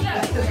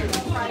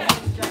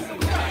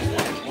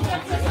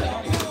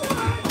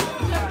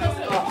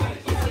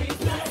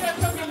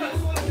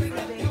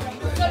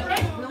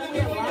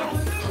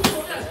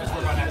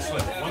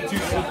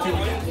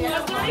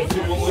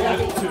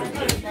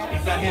 2,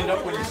 Keep that hand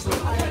up when you slip.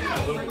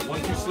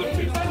 1, 2, slip 2.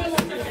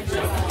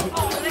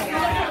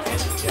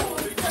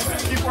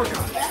 Keep working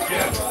on it.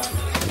 Yeah.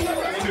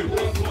 2.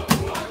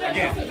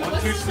 Again.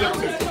 1, 2, slip 2.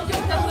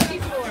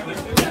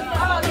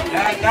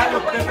 That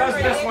was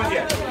the best one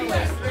yet.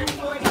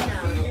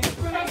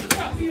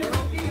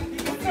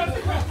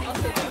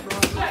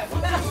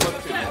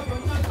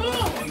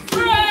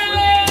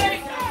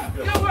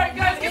 Good work,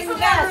 guys. Get some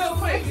that real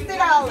quick.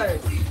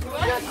 $60.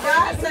 Your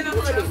class and a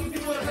hoodie.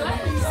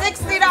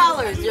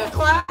 $60. Your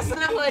class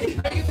and a hoodie.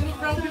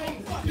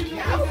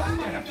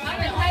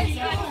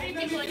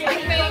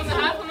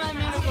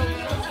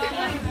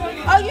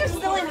 Oh, you're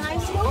still in high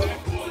school?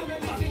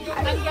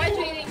 I'm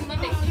graduating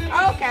Monday.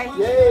 Oh, okay.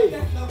 Yay!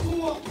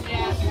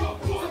 Yeah.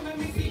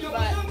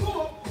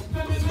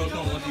 But Is Coach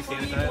gonna let you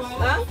sanitize?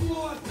 Huh? Is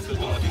Coach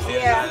gonna let you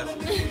Yeah.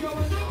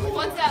 sanitize?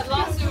 once that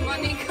lawsuit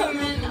money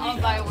comes in, I'll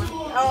buy one.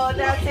 Oh,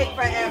 that'll take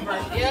forever.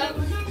 Yep.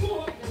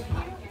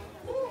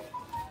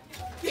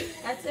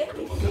 That's it?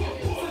 We're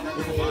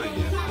fine,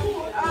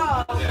 yeah.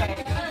 Oh, okay.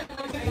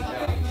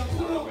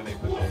 When they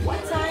put the-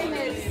 What time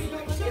is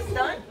it's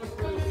done?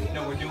 No,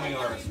 we're doing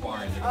our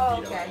sparring.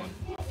 Oh, okay.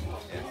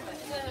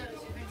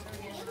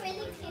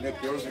 Nick,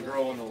 there was a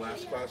girl in the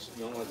last class, like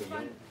a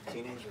young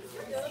teenager.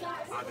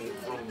 I mean,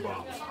 throwing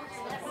bombs.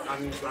 I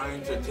mean,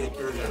 trying to take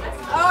her down.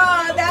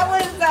 Oh, that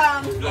was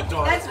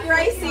that's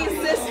Gracie's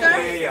sister.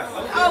 Yeah.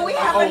 Oh, we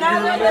have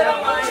another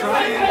little one.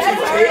 Trying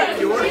to take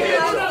your head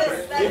off.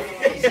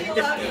 She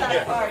loves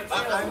that part. I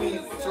mean,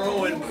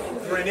 throwing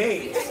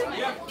grenades.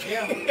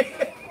 Yeah.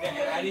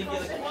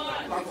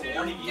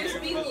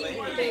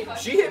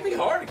 She hit me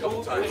hard a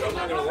couple times, so I'm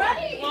not gonna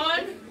lie.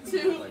 1,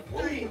 2,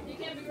 3. And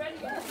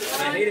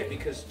I hate it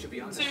because, to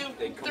be honest,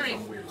 they come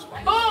from weird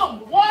spots.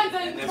 Boom! 1's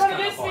in front of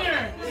this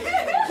mirror.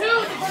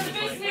 2's in front of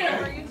this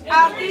mirror.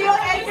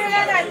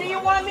 Do you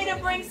want me to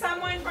bring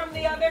someone from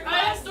the other I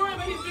class? asked Dorian,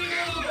 but he's being a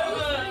little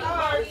bit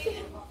hard.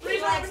 He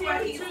likes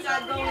what he's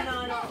got going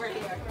on over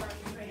here.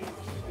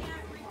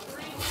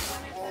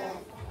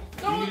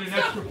 Don't You need an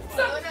stop! extra.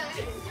 Stop!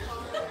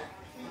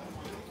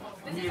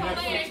 You need an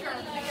extra.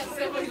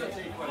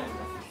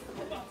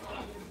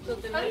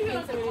 How do you get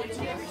up to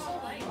 42? I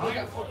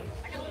got 4.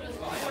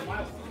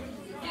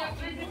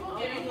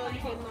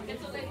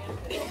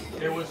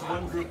 There was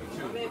one group of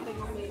 2. And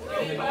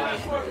then the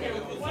last What do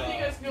you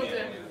guys go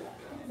there?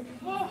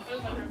 Oh,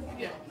 that's my turn.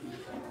 Yeah.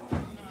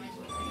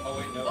 Oh,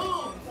 wait, no.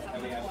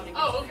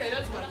 Oh, okay,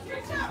 that's fine.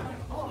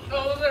 Oh,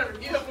 whatever.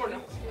 You have 4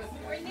 now.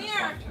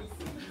 Rainier.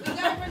 We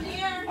got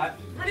Rainier.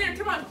 Rainier,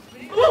 come on.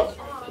 Woo!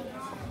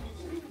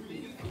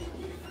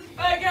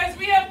 Alright, guys,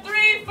 we have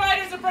 3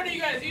 fighters in front of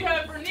you guys. You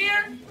have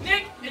Rainier,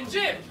 Nick, and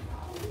Jim.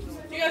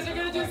 You guys are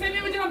going to do the same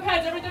thing we did on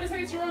pads. Every 30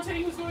 seconds, you're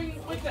rotating who's going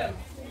with them.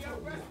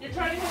 You're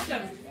trying to hit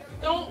them.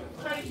 Don't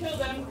try to kill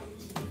them.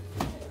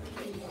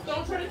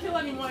 Don't try to kill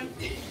anyone.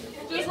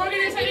 Just work on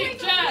your technique.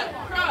 Jab,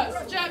 cross,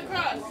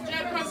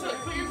 hook.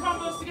 Put your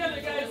combos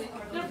together, guys.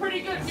 They're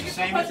pretty good. It's the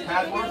same as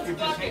pad work, you're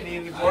just hitting me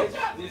in the glove.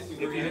 If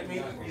you hit me,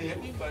 you hit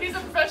me. But He's a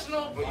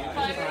professional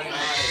fighter.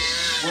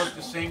 work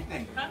the same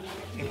thing.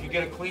 If you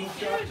get a clean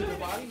shot to the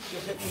body,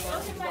 just hit me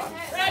right to the body.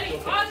 Ready,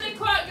 on the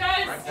clock,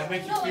 guys. That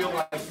makes you feel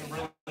like you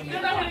really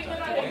They're not hitting, they're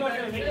not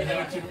hitting. you hit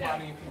it to the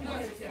body. Go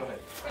ahead.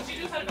 But she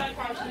just had a bad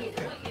caution.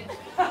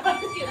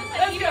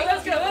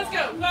 Let's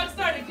go. Clock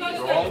started. Those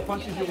are all the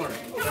punches you learn.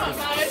 Come on,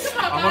 guys.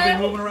 I'm gonna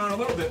be moving around a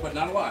little bit, but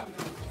not a lot.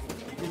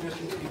 You can just.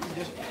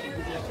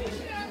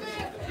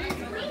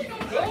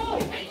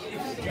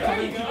 You're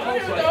coming too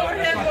close like that.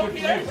 That's not good for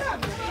you.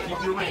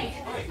 Keep your range.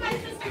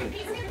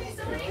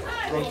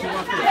 Throw to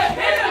my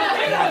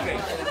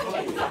face.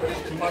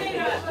 To my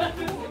face.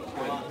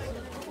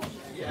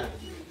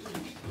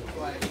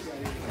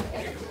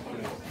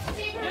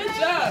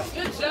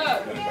 Good job.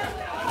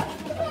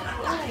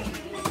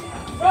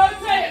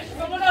 Rotate.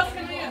 Someone else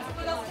coming in.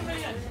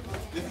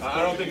 I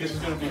don't think this is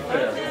going to be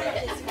fair.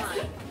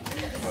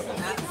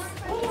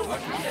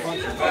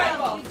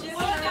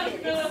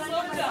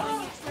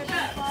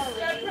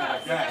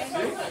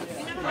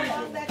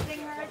 That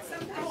thing hurts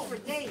sometimes for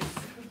days.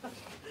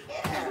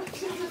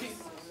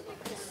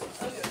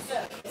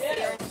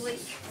 Seriously?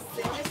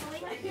 Seriously?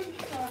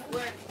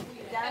 Where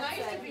Dad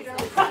said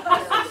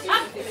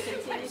if it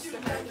continues to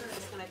hurt, he's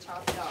just going to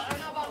chop it off. I don't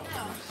know about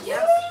now.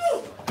 Yep.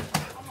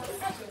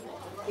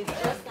 He's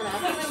just going to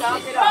have to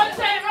chop it off.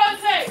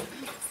 Rotate.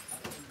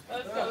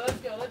 Let's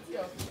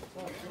go.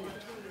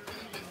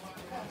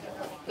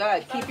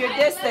 Good. Keep your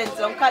distance.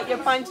 Don't cut your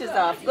punches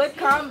off. Good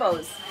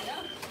combos.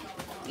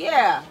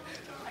 Yeah.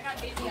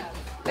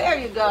 There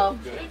you go.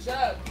 Good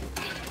job.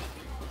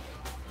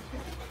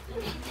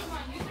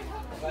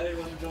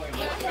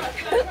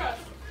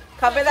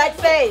 Cover that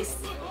face.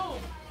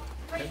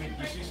 I mean,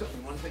 you see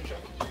something, one thing,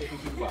 Chuck? Take it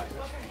to the body.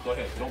 Go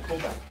ahead, don't pull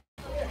back.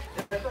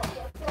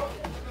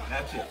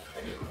 That's it.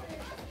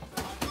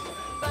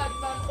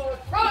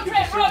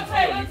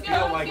 Rotate. Let's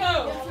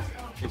go.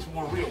 It's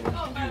more real when you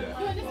can do that.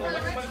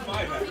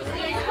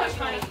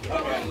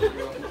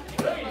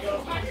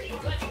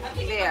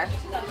 There.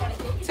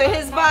 To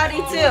his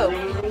body too.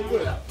 Really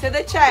good. To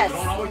the chest.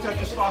 Don't always have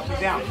to stop me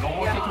down. Don't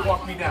always have to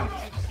walk me down.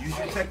 Use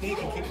your technique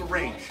and keep the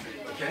range.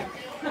 Okay?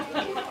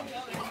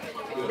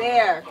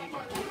 There.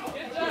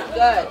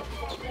 Good.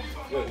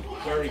 Good.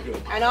 Very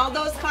good. And all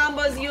those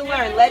combos you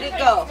learned, let it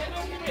go.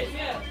 Good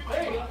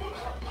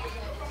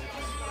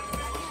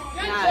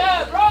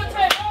job.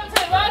 Rotate.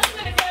 Last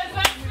minute, guys.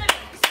 Last minute.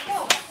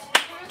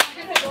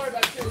 Don't worry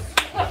about it.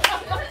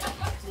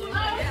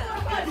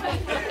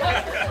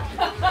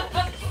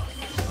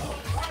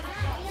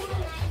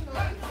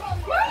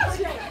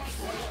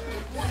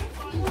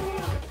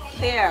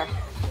 There.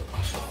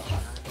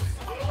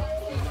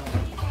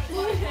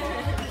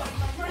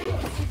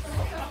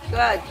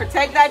 Good.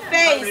 Protect that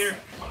face.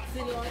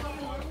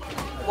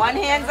 One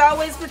hand's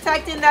always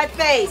protecting that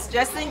face,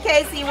 just in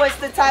case he was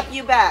to tap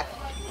you back.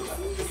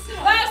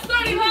 Last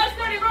 30.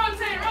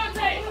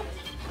 Rotate.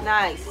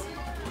 Nice.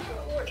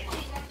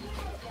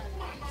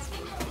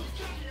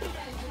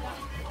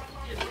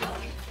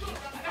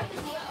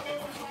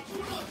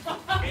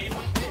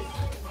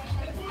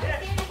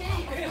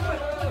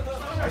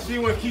 I see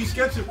where Keith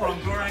gets it from,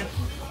 Dorian.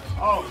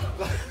 Oh.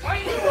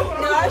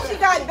 No, she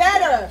got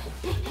better.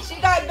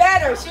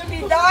 She'd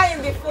be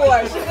dying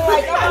before. She'd be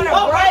like, I'm on a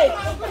break.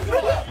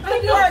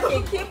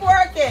 Keep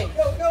working.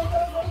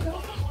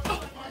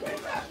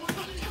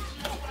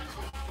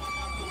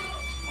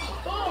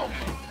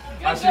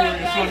 I see where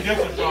your son gets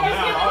it from now.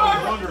 I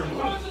was wondering.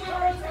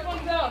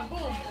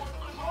 Boom.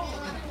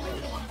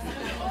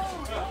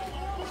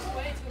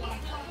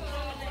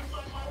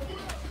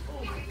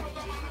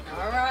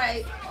 All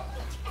right.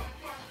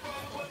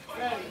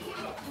 Ready.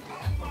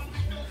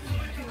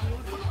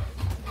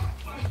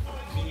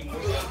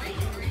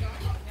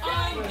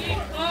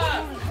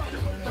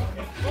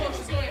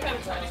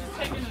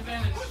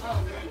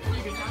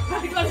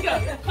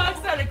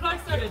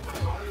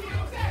 excited.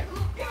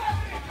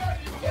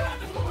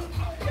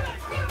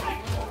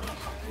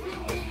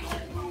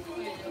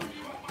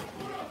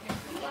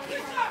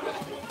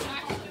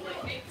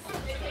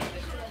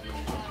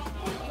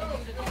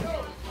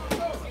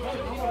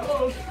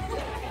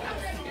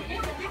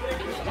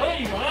 There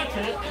you go, that's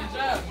it. Good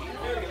job.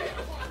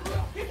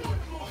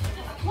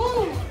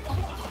 Woo!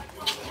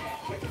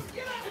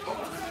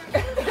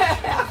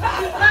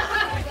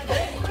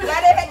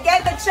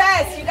 Get the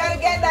chest. You gotta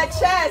get that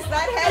chest.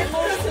 That head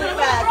moves too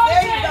fast.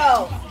 There you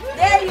go.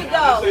 There you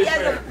go. He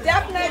has a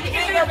definite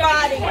bigger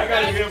body.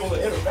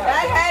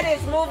 That head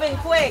is moving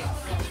quick.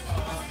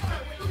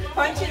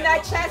 Punch in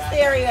that chest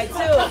area too.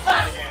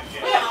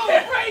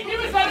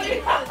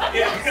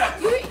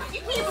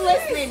 You keep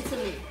listening to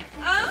me.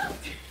 Huh?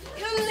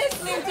 You're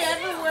listening to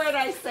every word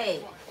I say.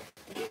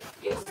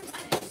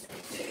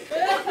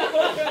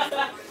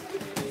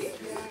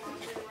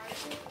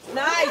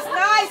 Nice,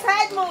 nice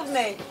head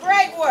movement.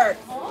 Great work.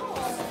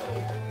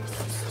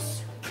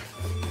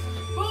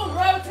 Boom,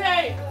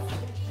 rotate.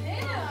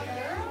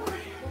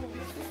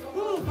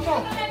 Come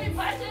on. Get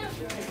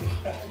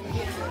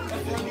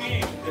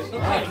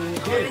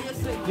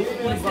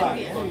it in the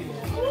body.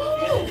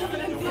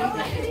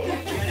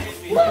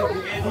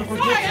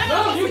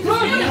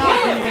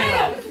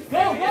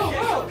 Go.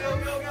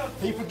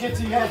 He forgets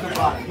he has a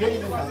body. Get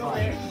him in the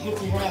body.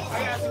 Get your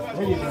hands.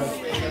 There you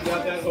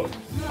go.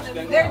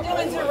 They're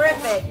doing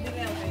terrific.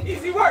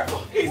 Easy work.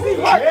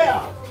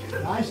 Yeah.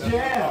 Nice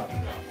jab.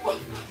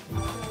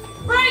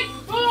 Break,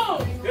 boom.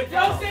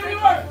 Don't say we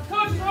work.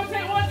 Coach,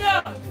 rotate one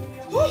down.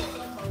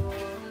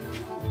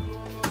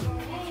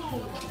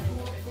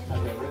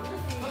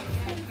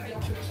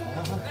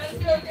 Let's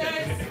go,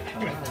 guys.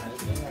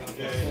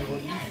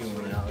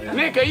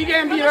 Nick, are you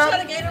getting beat up?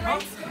 Are you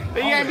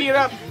getting beat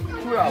up?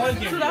 Yeah.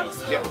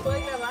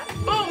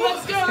 Boom,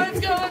 let's go.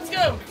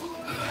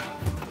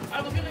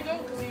 I was gonna go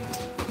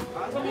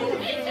because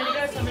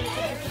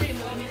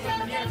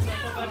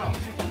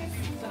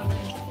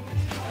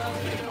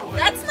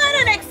That's not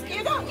an excuse.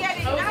 You don't get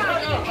it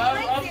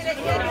now. You get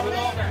it later.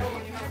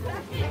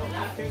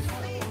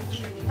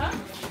 Huh?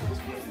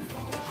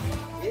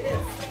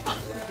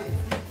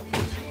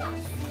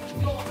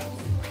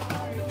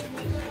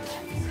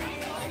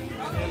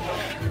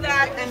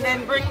 That and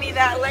then bring me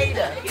that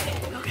later.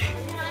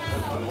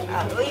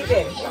 I'll leave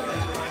it.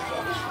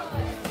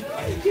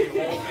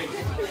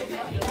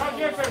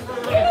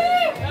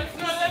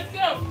 Let's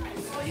go.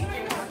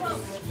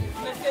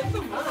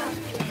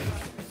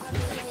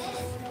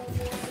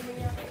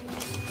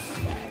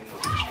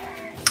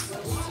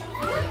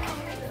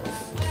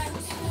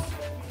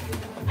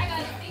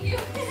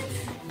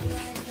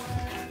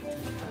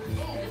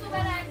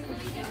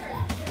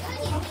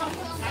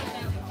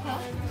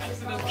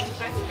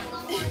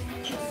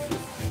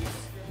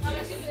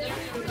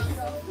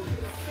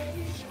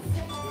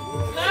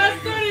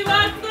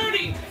 Last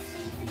 30.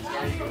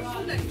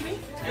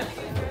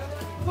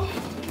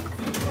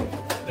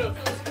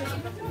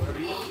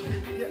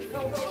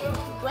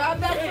 Grab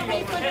that for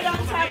me, put it on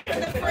top of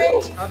the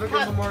fridge. Have a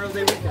good Memorial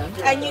Day weekend.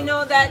 And you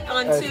know that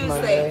on It's Tuesday.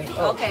 Monday.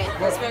 Oh. Okay,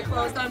 because we're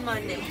closed on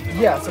Monday.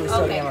 Yeah, so we're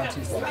starting Okay. on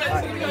Tuesday. All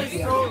right, thank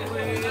you.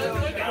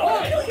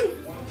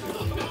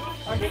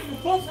 I'm getting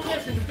both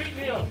positions to beat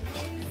me up.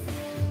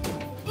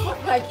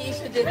 Like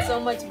Isha did so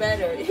much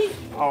better.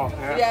 Oh,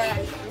 Yeah.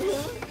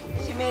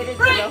 She made it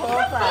to the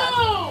whole class.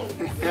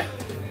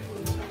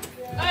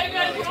 Alright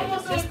guys, we're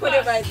almost Just put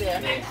it right there.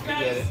 Thanks,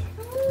 guys.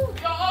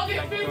 Y'all all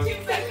get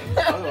 15 seconds.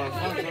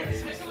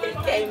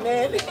 Okay,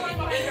 man.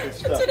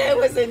 Today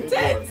was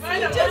intense.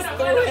 You just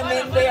threw him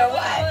in there.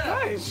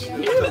 What? It's a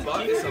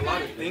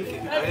lot of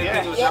thinking. I didn't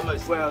think it was that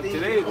much. well,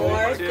 today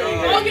More things.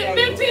 Y'all get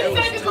 15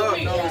 seconds with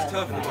me. No, it's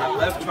tough. My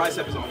left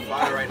tricep is on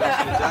fire right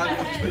now.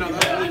 But no,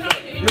 that's really fun.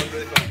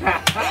 Really fun.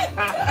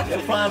 You'll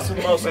find some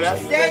muscles in the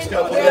There next you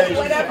couple go. days.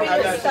 Whatever you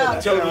stop.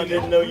 Tell you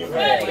didn't know you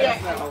had. Yeah.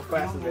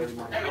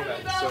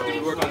 So we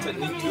work on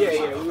technique.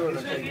 Yeah, we were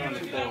gonna take on the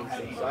thing.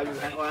 So I just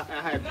had, well, I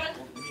had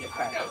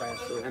class,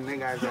 and then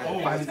guys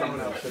had fights coming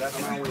up. So that's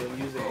my way of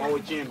using all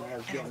gym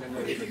as getting in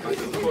there.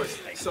 Of course.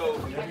 So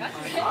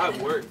I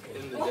work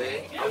in the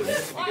day. I was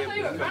just able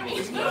to come in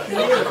this class.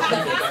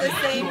 It's the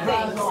same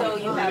thing. So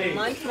you have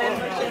month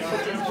membership,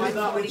 which is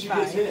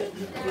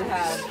 $145. You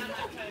have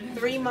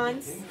 3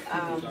 months.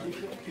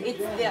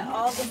 They're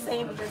all the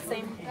same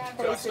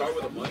places. Start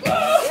with a month.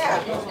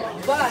 Yeah,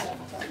 but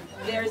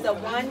there's a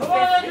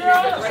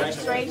 $150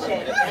 registration,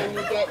 and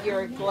you get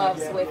your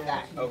gloves with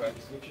that. Okay.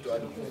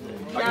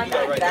 I Not can do that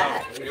like right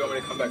that. now. You want me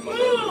to come back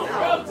Monday?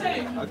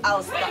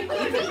 I'll stop. We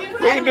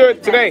can do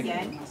it today.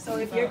 So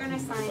if you're gonna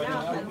sign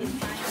up, I can sign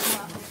you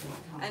up.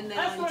 And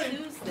then on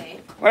Tuesday,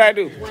 What I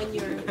do? when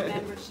your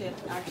membership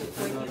actually,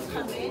 when you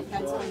come in,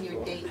 that's when your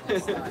date will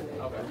start.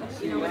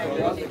 You know what I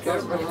mean? It's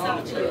up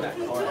to you.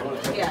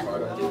 Yeah,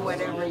 do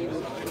whatever you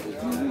want.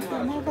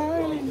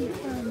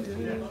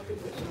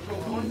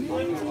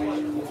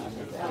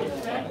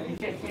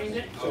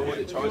 So what,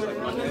 it charge like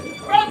Monday?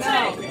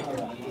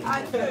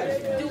 I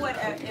do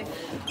whatever, if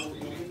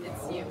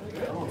it's you.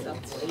 It's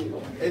up to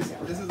you. This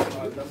is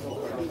like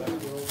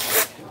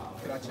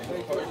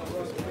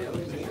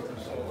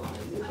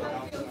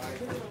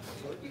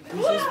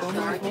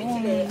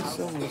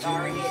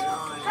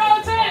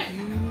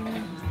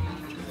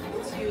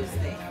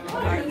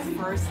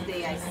first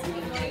day I see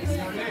you next week.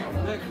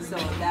 So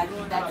that's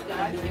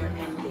gonna be your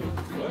end day.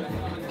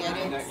 Get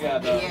it?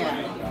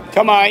 Yeah.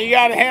 Come on, you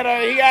gotta hit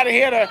her. You gotta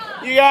hit her.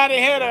 You gotta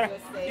hit her.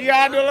 You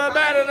gotta do a little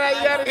better than that.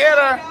 You gotta hit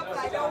her.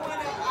 I don't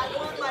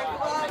want my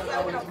gloves. I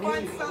want to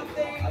punch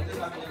something.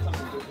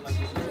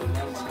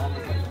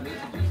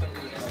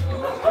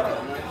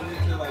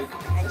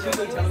 And you're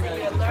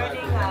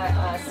learning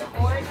a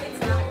sport. It's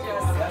not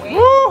just weight.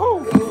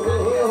 Woo!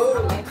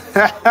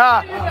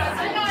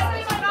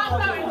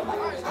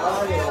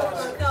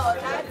 No,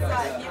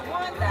 that's you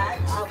want that.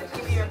 I'll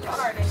give you your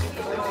card and you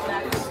can go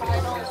back to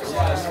final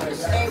or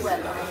stay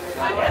with them.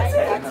 Alright,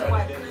 that's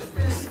what.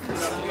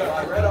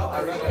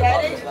 Get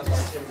it?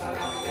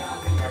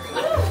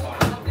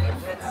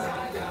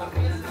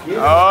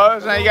 Oh,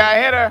 so you gotta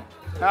hit her.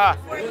 Ah.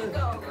 Before you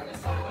go,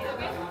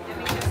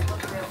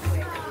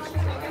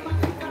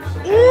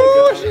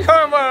 Ooh, she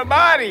coming for her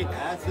body.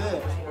 That's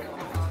it.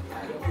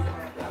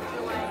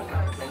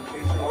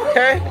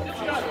 Okay.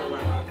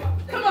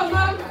 Come on,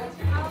 Mom.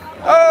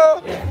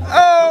 Oh,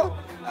 oh,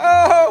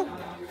 oh.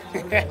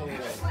 let us know.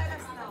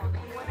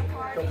 You want to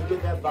party? Don't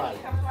forget that body.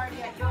 Come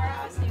party at your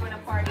house, you want to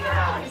party at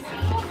ours?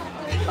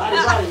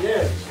 Body,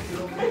 there.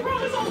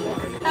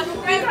 Have a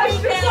great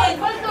weekend.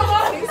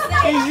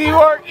 Easy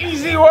work,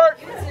 easy work.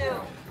 You too.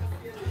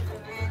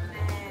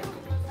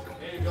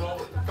 There you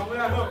go. Come with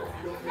that hook.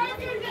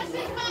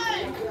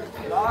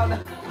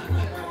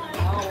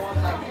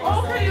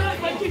 Okay,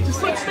 like just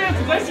switch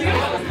stances. I see it.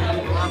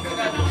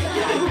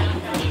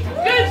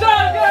 Good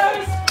job,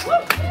 guys.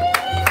 Woo.